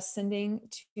it's just sending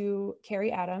to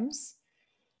Carrie Adams.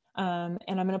 And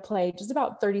I'm going to play just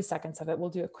about 30 seconds of it. We'll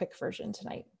do a quick version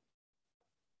tonight.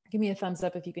 Give me a thumbs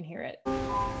up if you can hear it.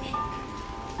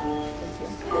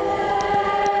 Thank you.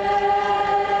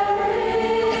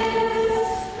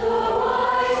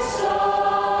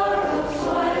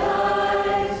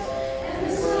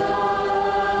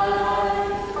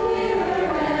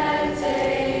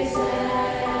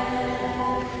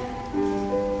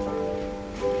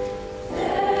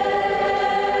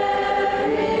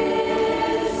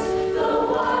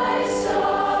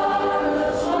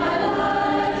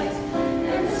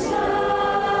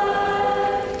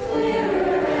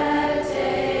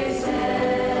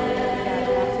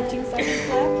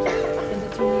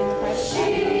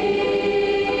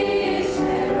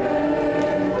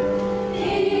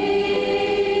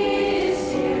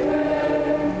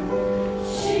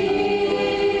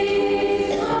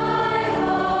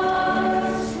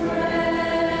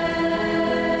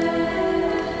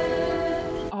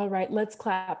 Let's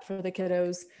clap for the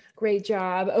kiddos. Great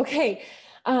job. Okay.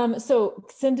 So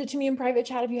send it to me in private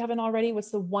chat if you haven't already.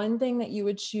 What's the one thing that you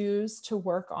would choose to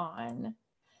work on?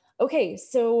 Okay.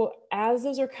 So as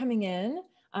those are coming in,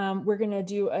 we're going to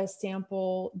do a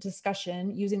sample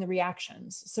discussion using the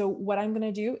reactions. So what I'm going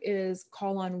to do is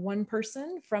call on one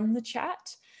person from the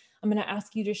chat. I'm going to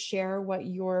ask you to share what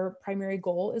your primary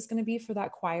goal is going to be for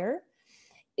that choir.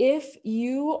 If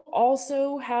you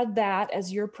also had that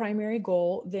as your primary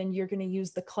goal, then you're going to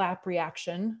use the clap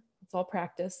reaction. It's all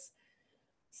practice.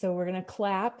 So we're going to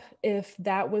clap if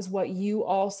that was what you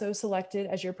also selected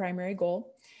as your primary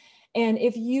goal. And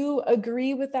if you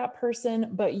agree with that person,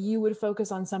 but you would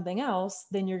focus on something else,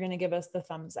 then you're going to give us the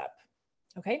thumbs up.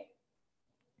 Okay.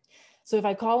 So if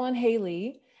I call on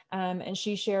Haley, and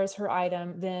she shares her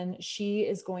item, then she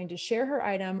is going to share her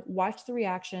item, watch the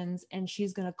reactions, and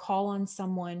she's going to call on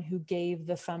someone who gave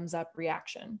the thumbs up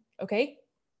reaction. Okay?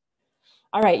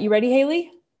 All right, you ready,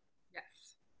 Haley?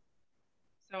 Yes.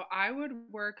 So I would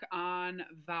work on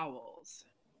vowels.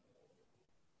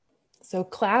 So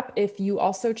clap if you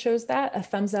also chose that, a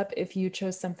thumbs up if you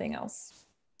chose something else.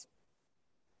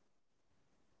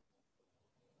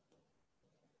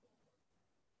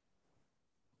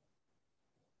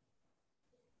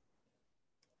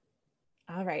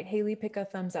 All right, Haley, pick a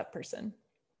thumbs up person.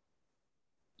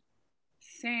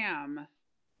 Sam.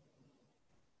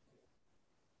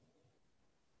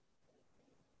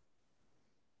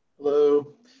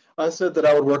 Hello. I said that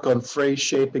I would work on phrase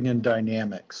shaping and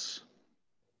dynamics.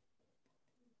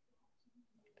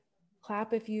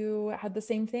 Clap if you had the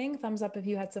same thing, thumbs up if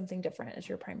you had something different as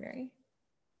your primary.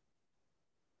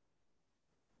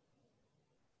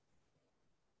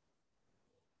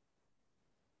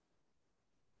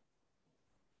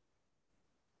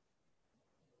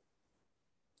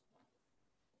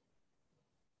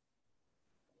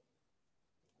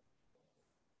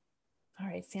 All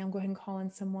right, Sam, go ahead and call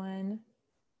in someone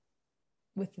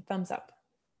with the thumbs up.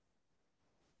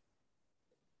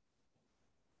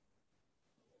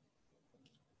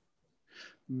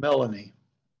 Melanie.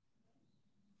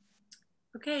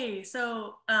 Okay,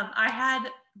 so I had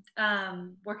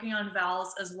working on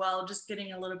vowels as well, just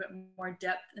getting a little bit more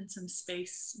depth and some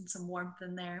space and some warmth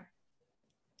in there.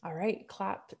 All right,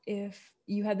 clap if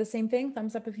you had the same thing,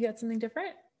 thumbs up if you had something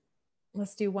different.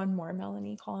 Let's do one more.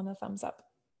 Melanie, call in a thumbs up.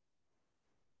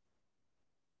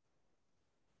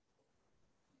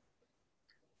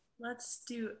 Let's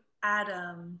do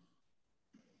Adam.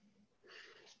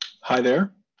 Hi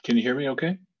there. Can you hear me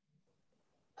okay?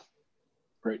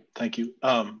 Great, thank you.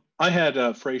 I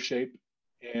had phrase shape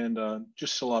and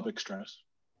just syllabic stress.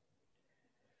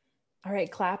 All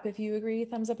right, clap if you agree,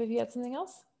 thumbs up if you had something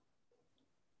else.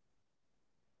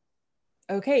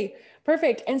 Okay,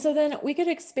 perfect. And so then we could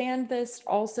expand this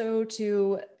also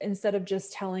to, instead of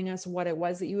just telling us what it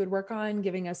was that you would work on,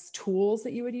 giving us tools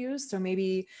that you would use. So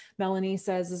maybe Melanie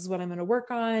says, this is what I'm going to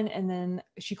work on. And then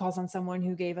she calls on someone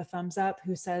who gave a thumbs up,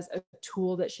 who says a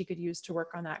tool that she could use to work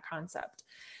on that concept.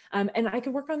 And I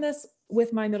could work on this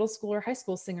with my middle school or high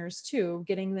school singers too,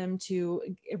 getting them to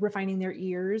refining their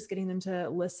ears, getting them to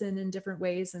listen in different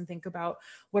ways and think about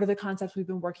what are the concepts we've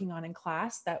been working on in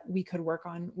class that we could work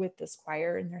on with this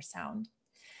choir and their sound.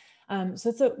 So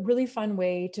it's a really fun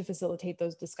way to facilitate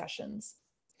those discussions.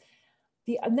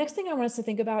 The next thing I want us to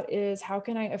think about is how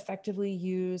can I effectively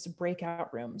use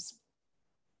breakout rooms?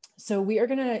 So we are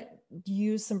going to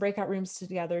use some breakout rooms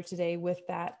together today with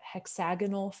that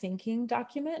hexagonal thinking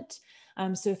document.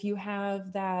 So if you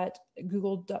have that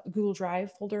Google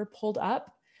Drive folder pulled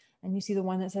up and you see the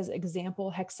one that says example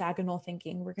hexagonal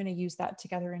thinking, we're going to use that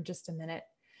together in just a minute.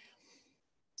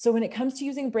 So when it comes to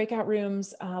using breakout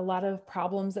rooms, a lot of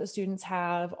problems that students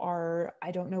have are,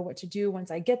 I don't know what to do once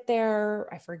I get there,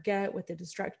 I forget what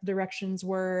the directions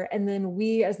were, and then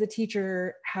we as the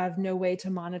teacher have no way to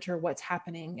monitor what's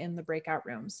happening in the breakout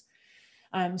rooms.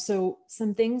 So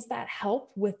some things that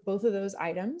help with both of those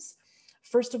items.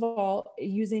 First of all,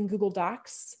 using Google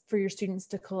Docs for your students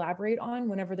to collaborate on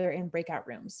whenever they're in breakout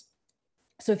rooms.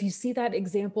 So if you see that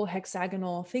example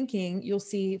hexagonal thinking, you'll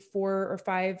see 4 or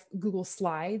 5 Google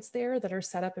slides there that are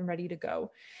set up and ready to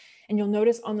go. And you'll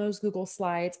notice on those Google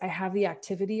slides, I have the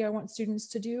activity I want students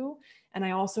to do. And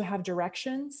I also have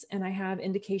directions and I have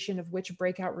indication of which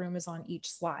breakout room is on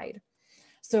each slide.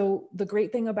 So the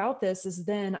great thing about this is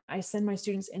then I send my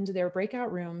students into their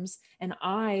breakout rooms and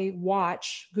I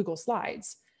watch Google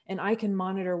Slides. And I can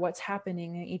monitor what's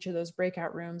happening in each of those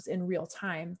breakout rooms in real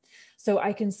time. So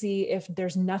I can see if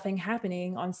there's nothing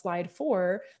happening on slide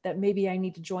 4, that maybe I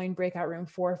need to join breakout room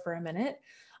 4 for a minute.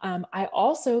 I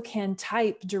also can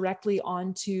type directly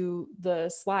onto the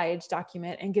slides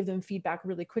document and give them feedback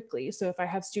really quickly. So if I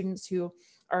have students who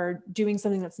are doing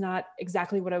something that's not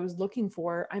exactly what I was looking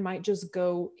for, I might just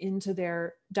go into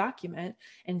their document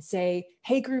and say,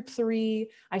 hey, group 3,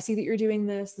 I see that you're doing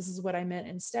this. This is what I meant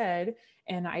instead.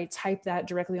 And I type that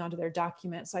directly onto their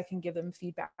document so I can give them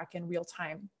feedback in real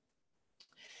time.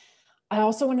 I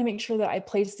also want to make sure that I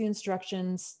place the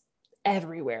instructions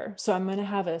everywhere. So I'm going to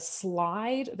have a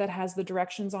slide that has the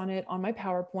directions on it on my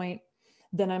PowerPoint.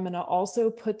 Then I'm going to also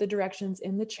put the directions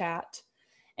in the chat.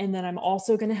 And then I'm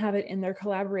also going to have it in their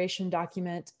collaboration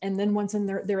document. And then once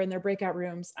they're in their breakout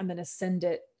rooms, I'm going to send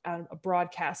it a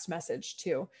broadcast message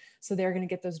too. So they're going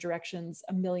to get those directions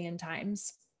a million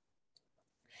times.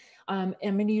 I'm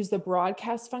going to use the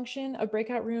broadcast function of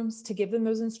breakout rooms to give them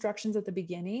those instructions at the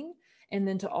beginning and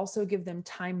then to also give them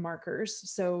time markers.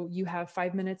 So you have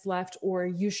 5 minutes left, or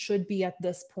you should be at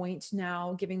this point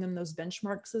now, giving them those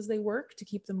benchmarks as they work to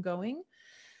keep them going.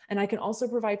 And I can also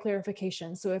provide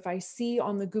clarification. So if I see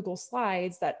on the Google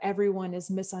Slides that everyone is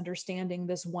misunderstanding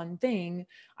this one thing,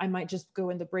 I might just go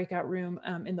in the breakout room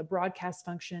in the broadcast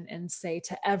function and say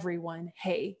to everyone,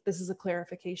 hey, this is a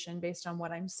clarification based on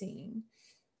what I'm seeing.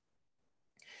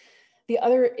 The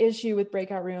other issue with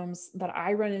breakout rooms that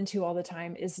I run into all the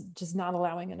time is just not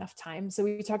allowing enough time. So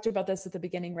we talked about this at the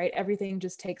beginning, right? Everything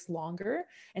just takes longer.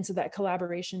 And so that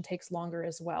collaboration takes longer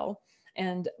as well.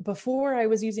 And before I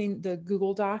was using the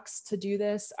Google Docs to do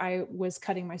this, I was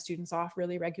cutting my students off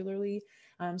really regularly.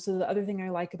 So the other thing I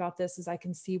like about this is I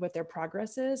can see what their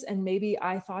progress is. And maybe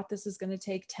I thought this is going to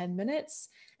take 10 minutes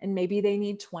and maybe they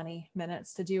need 20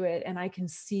 minutes to do it. And I can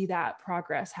see that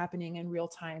progress happening in real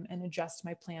time and adjust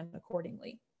my plan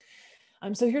accordingly.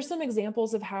 So here's some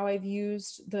examples of how I've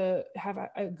used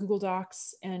Google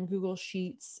Docs and Google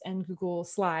Sheets and Google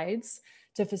Slides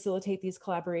to facilitate these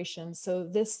collaborations. So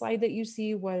this slide that you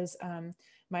see was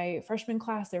my freshman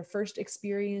class, their first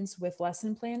experience with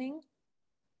lesson planning.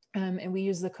 And we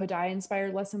use the Kodai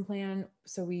inspired lesson plan.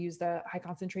 So we use the high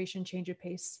concentration, change of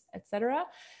pace, etc.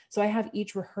 So I have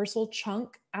each rehearsal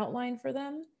chunk outlined for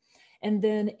them. And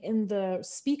then in the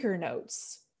speaker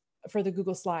notes for the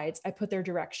Google Slides, I put their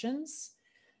directions.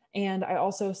 And I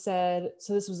also said,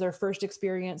 so this was their first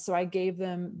experience. So I gave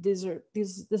them, this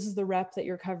is the rep that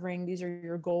you're covering. These are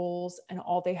your goals. And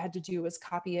all they had to do was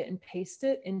copy it and paste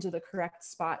it into the correct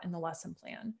spot in the lesson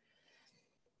plan.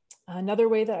 Another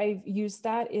way that I've used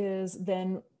that is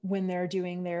then when they're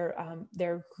doing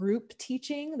their group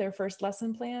teaching, their first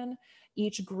lesson plan,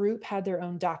 each group had their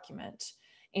own document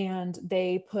and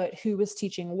they put who was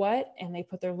teaching what, and they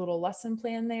put their little lesson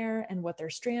plan there and what their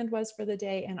strand was for the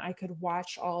day. And I could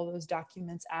watch all those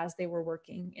documents as they were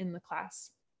working in the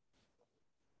class.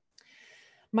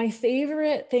 My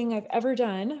favorite thing I've ever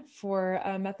done for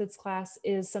a methods class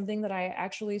is something that I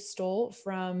actually stole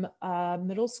from a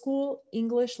middle school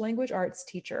English language arts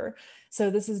teacher. So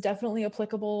this is definitely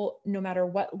applicable no matter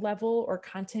what level or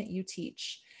content you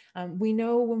teach. We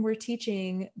know when we're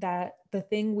teaching that the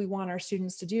thing we want our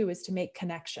students to do is to make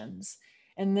connections.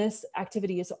 And this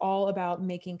activity is all about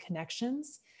making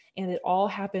connections, and it all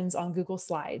happens on Google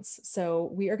Slides.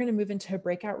 So we are going to move into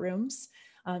breakout rooms.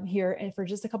 Here, and for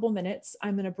just a couple minutes,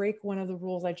 I'm going to break one of the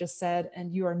rules I just said,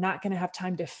 and you are not going to have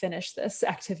time to finish this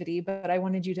activity, but I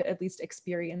wanted you to at least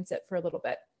experience it for a little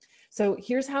bit. So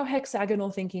here's how hexagonal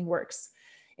thinking works.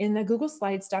 In the Google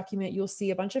Slides document, you'll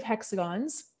see a bunch of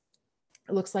hexagons.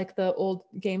 It looks like the old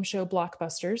game show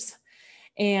Blockbusters.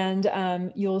 And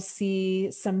you'll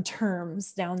see some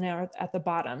terms down there at the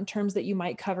bottom, terms that you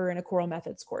might cover in a choral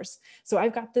methods course. So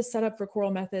I've got this set up for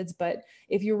choral methods, but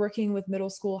if you're working with middle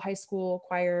school, high school,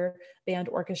 choir, band,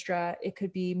 orchestra, it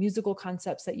could be musical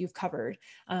concepts that you've covered.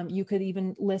 You could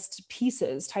even list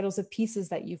pieces, titles of pieces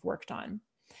that you've worked on.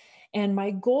 And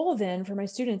my goal then for my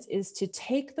students is to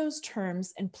take those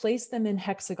terms and place them in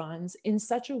hexagons in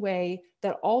such a way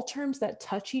that all terms that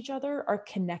touch each other are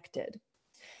connected.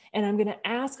 And I'm going to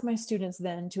ask my students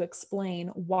then to explain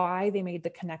why they made the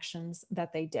connections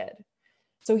that they did.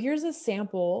 So here's a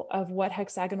sample of what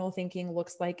hexagonal thinking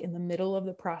looks like in the middle of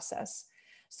the process.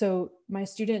 So my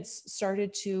students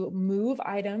started to move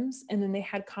items, and then they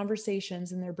had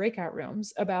conversations in their breakout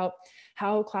rooms about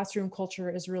how classroom culture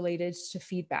is related to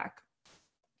feedback,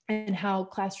 and how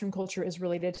classroom culture is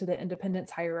related to the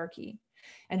independence hierarchy,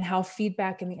 and how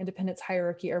feedback and the independence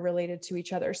hierarchy are related to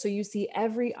each other. So you see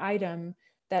every item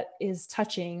that is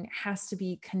touching has to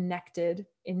be connected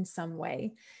in some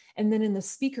way. And then in the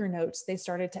speaker notes, they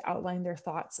started to outline their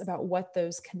thoughts about what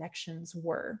those connections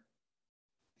were.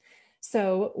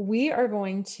 So we are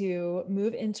going to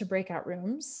move into breakout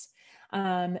rooms.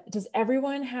 Does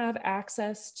everyone have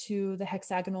access to the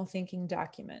hexagonal thinking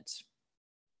document?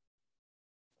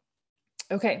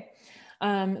 Okay.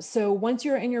 So once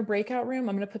you're in your breakout room,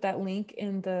 I'm going to put that link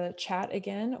in the chat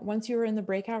again. Once you're in the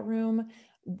breakout room,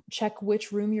 check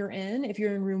which room you're in. If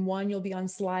you're in room 1, you'll be on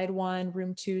slide 1,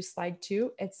 room 2, slide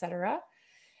 2, etc.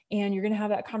 And you're going to have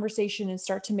that conversation and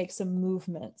start to make some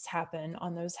movements happen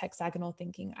on those hexagonal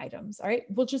thinking items. All right,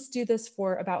 we'll just do this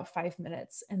for about 5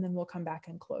 minutes and then we'll come back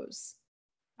and close.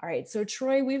 All right, so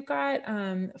Troy, we've got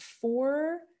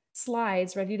 4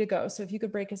 slides ready to go. So if you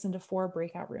could break us into 4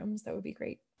 breakout rooms, that would be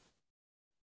great.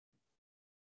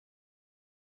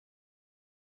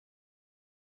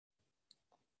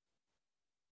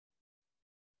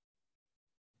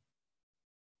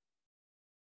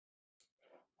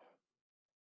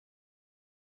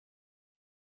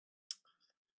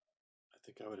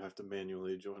 I think I would have to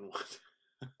manually join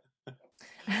one.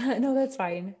 No, that's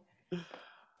fine. Let's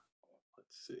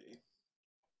see.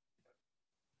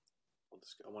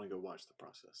 I want to go watch the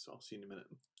process, so I'll see you in a minute.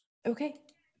 Okay.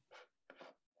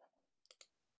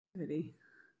 Ready.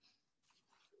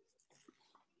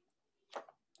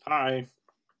 Hi.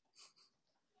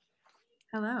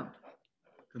 Hello.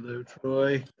 Hello,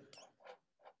 Troy.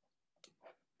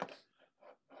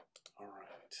 All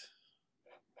right.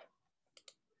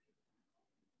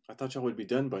 I thought y'all would be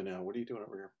done by now. What are you doing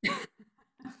over here?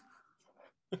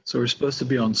 So we're supposed to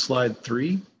be on slide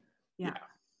 3? Yeah.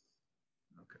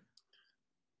 Okay.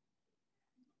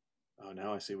 Oh,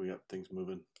 now I see we got things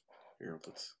moving. Here,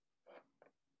 let's.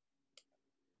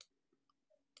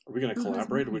 Are we going to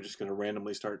collaborate, or are we just going to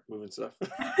randomly start moving stuff?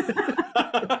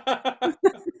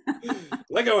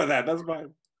 Let go of that. That's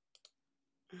fine.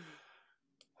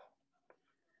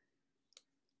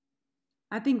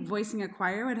 I think voicing a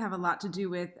choir would have a lot to do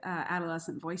with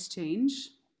adolescent voice change.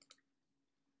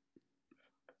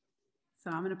 So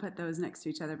I'm going to put those next to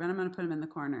each other, but I'm going to put them in the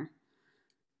corner.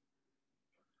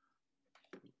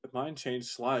 If mine changed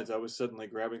slides, I was suddenly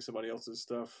grabbing somebody else's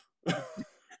stuff.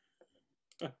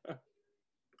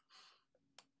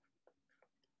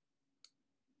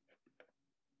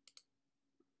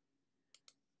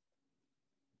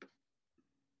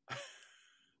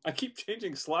 I keep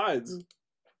changing slides.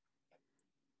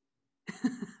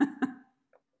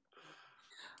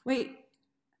 Wait.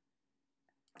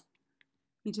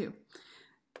 Me too.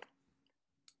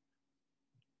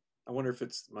 I wonder if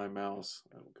it's my mouse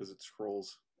because it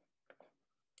scrolls.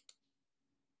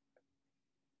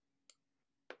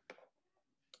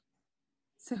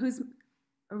 So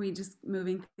are we just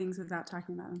moving things without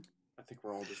talking about them? I think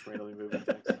we're all just randomly moving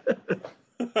things.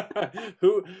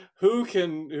 Who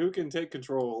can take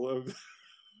control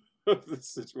of this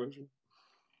situation?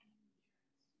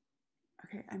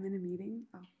 Okay, I'm in a meeting.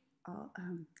 I'll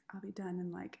be done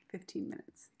in like 15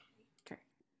 minutes. Okay.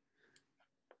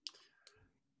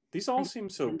 These all seem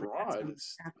so broad.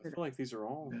 I feel like these are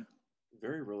all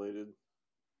very related.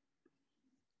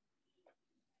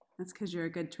 That's because you're a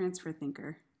good transfer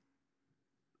thinker.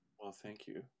 Well, thank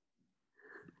you.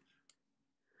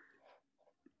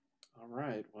 All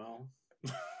right, well,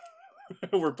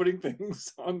 we're putting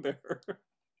things on there.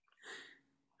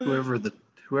 Whoever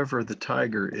the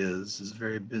tiger is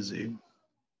very busy.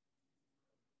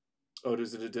 Oh,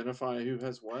 does it identify who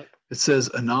has what? It says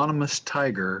anonymous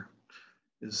tiger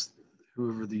is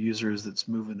whoever the user is that's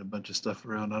moving a bunch of stuff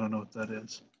around. I don't know what that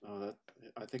is. Oh,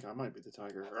 I think I might be the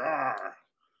tiger. Rawr!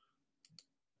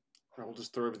 We'll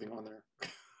just throw everything on there.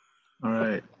 All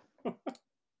right.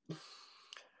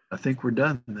 I think we're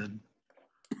done then.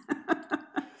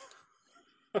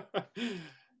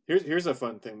 Here's a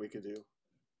fun thing we could do.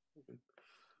 We can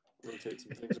rotate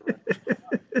some things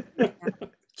around.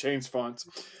 Change fonts.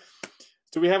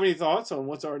 Do we have any thoughts on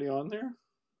what's already on there?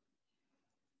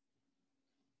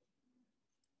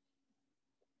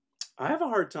 I have a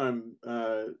hard time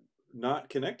not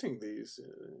connecting these,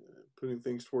 putting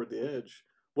things toward the edge.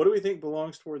 What do we think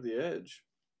belongs toward the edge?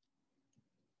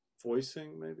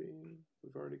 Voicing, maybe?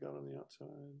 We've already got on the outside.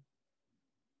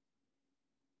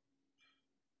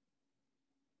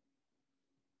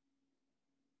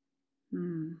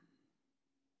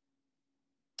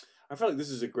 I feel like this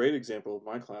is a great example of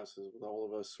my classes with all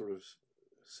of us sort of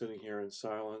sitting here in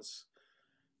silence.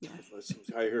 Yes.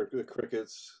 I hear the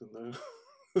crickets and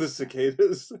the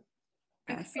cicadas.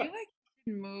 I feel like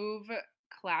you can move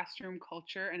classroom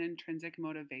culture and intrinsic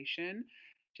motivation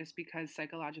just because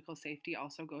psychological safety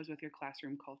also goes with your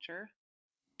classroom culture.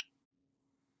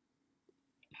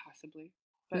 Possibly.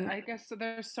 But I guess so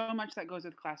there's so much that goes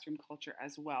with classroom culture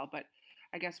as well. But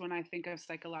I guess when I think of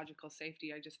psychological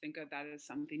safety, I just think of that as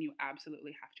something you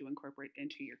absolutely have to incorporate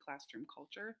into your classroom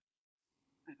culture.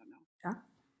 I don't know. Yeah.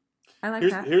 I like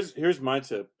that. Here's my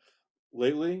tip.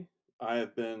 Lately, I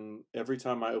have been, every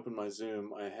time I open my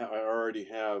Zoom, I already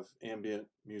have ambient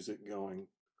music going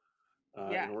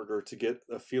in order to get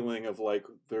a feeling of like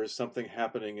there's something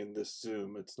happening in this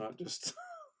Zoom. It's not just,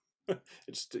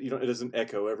 it's it doesn't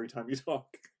echo every time you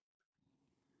talk.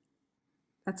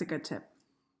 That's a good tip.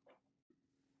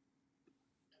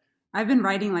 I've been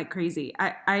writing like crazy.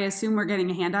 I assume we're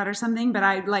getting a handout or something, but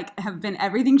I have been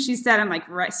everything she said. I'm like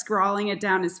scrawling it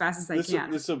down as fast as I can.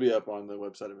 This will be up on the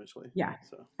website eventually. Yeah,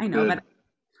 so. I know, but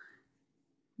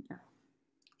yeah.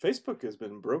 Facebook has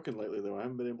been broken lately, though. I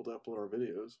haven't been able to upload our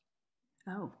videos.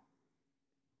 Oh.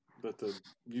 But the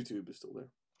YouTube is still there.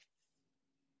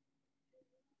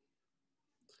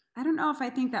 I don't know if I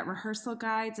think that rehearsal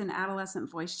guides and adolescent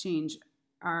voice change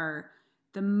are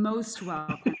the most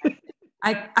welcome.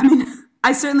 I mean,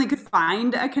 I certainly could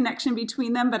find a connection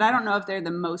between them, but I don't know if they're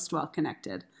the most well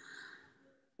connected.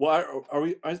 Well,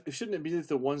 shouldn't it be that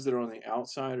the ones that are on the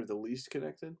outside are the least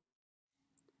connected?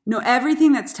 No,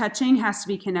 everything that's touching has to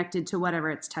be connected to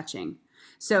whatever it's touching.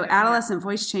 So adolescent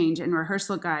voice change and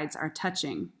rehearsal guides are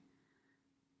touching.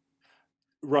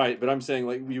 Right, but I'm saying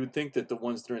like you would think that the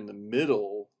ones that are in the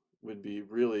middle would be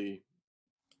really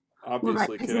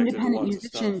obviously connected. Independent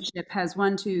musicianship has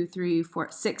 1, 2, 3,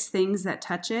 4, 6 things that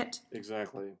touch it.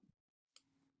 Exactly.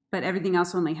 But everything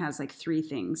else only has like 3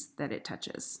 things that it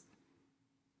touches.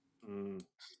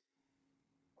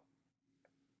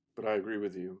 But I agree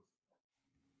with you.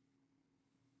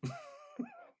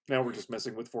 Now we're just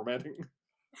messing with formatting.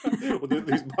 Well,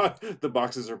 the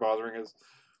boxes are bothering us.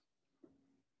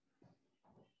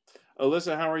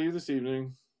 Alyssa, how are you this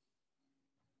evening?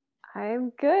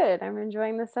 I'm good. I'm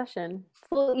enjoying the session. It's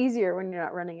a little easier when you're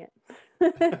not running it.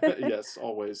 Yes,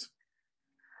 always.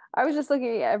 I was just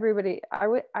looking at everybody.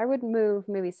 I would move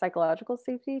maybe psychological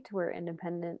safety to where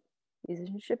independent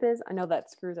musicianship is. I know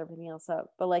that screws everything else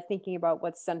up, but like thinking about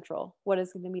what's central, what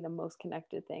is going to be the most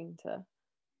connected thing to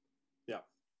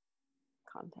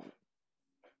content.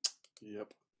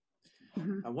 Yep.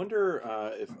 I wonder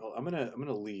if I'm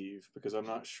gonna leave because I'm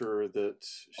not sure that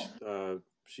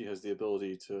she has the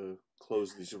ability to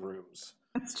close these rooms.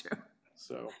 That's true.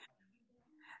 So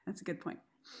that's a good point.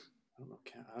 I don't know.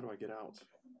 How do I get out?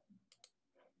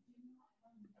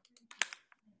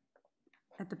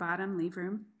 At the bottom, leave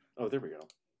room. Oh, there we go.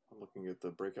 I'm looking at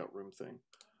the breakout room thing.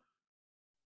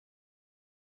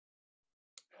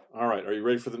 All right. Are you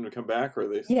ready for them to come back? Or are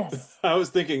they? Yes. I was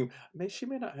thinking, she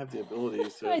may not have the ability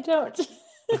to. I don't.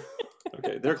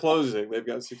 Okay. They're closing. They've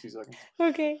got 60 seconds.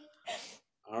 Okay.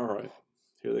 All right.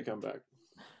 Here they come back.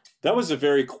 That was a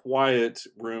very quiet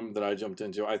room that I jumped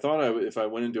into. I thought if I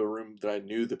went into a room that I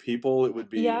knew the people, it would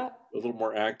be a little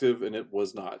more active, and it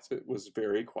was not. It was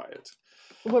very quiet.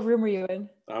 What room were you in?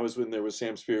 I was when there was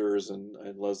Sam Spears and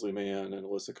Leslie Mann and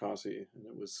Alyssa Cossey, and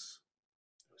it was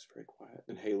very quiet.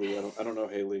 And Haley, I don't know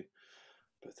Haley,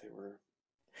 but they were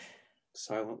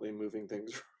silently moving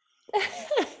things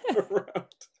around.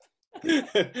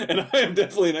 And I am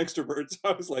definitely an extrovert, so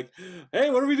I was like, "Hey,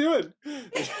 what are we doing?"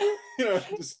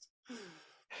 Just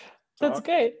that's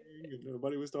good. And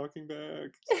nobody was talking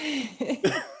back.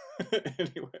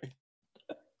 Anyway,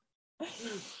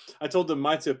 I told them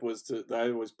my tip was that I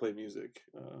always play music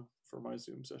for my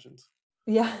Zoom sessions.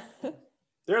 Yeah.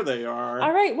 There they are.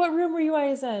 All right. What room were you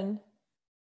guys in?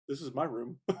 This is my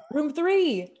room. Room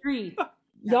 3. 3.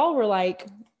 Y'all were like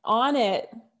on it.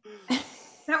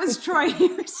 That was Troy. He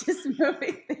was just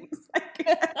moving things like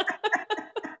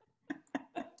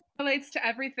relates to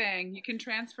everything. You can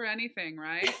transfer anything,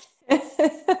 right?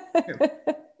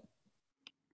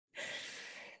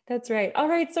 That's right. All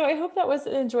right. So I hope that was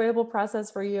an enjoyable process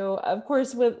for you. Of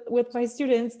course, with my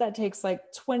students, that takes like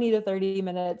 20 to 30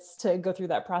 minutes to go through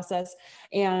that process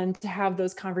and to have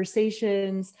those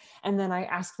conversations. And then I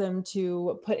ask them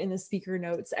to put in the speaker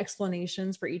notes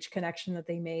explanations for each connection that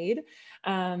they made.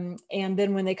 And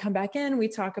then when they come back in, we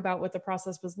talk about what the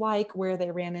process was like, where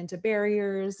they ran into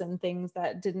barriers and things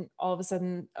that didn't all of a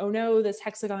sudden, oh no, this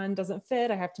hexagon doesn't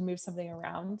fit. I have to move something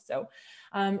around. So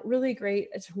really great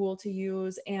tool to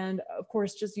use. And of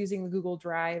course, just using the Google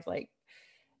Drive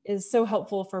is so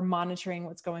helpful for monitoring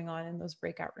what's going on in those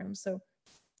breakout rooms.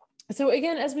 So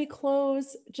again, as we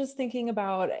close, just thinking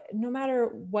about no matter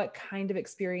what kind of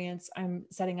experience I'm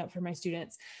setting up for my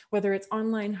students, whether it's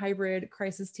online, hybrid,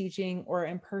 crisis teaching, or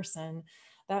in person,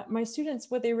 that my students,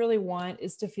 what they really want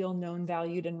is to feel known,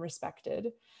 valued, and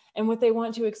respected. And what they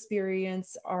want to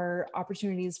experience are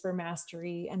opportunities for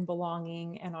mastery and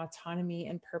belonging and autonomy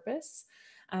and purpose.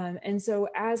 And so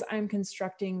as I'm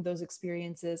constructing those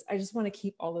experiences, I just want to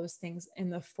keep all those things in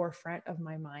the forefront of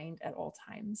my mind at all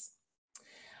times.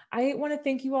 I want to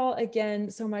thank you all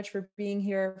again so much for being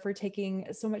here, for taking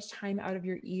so much time out of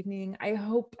your evening.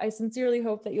 I sincerely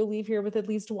hope that you'll leave here with at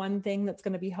least one thing that's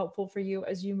going to be helpful for you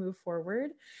as you move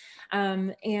forward.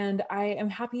 And I am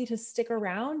happy to stick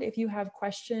around if you have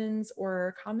questions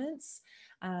or comments.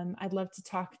 I'd love to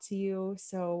talk to you,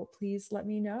 so please let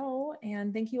me know.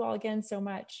 And thank you all again so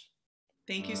much.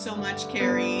 Thank you so much,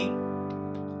 Carrie.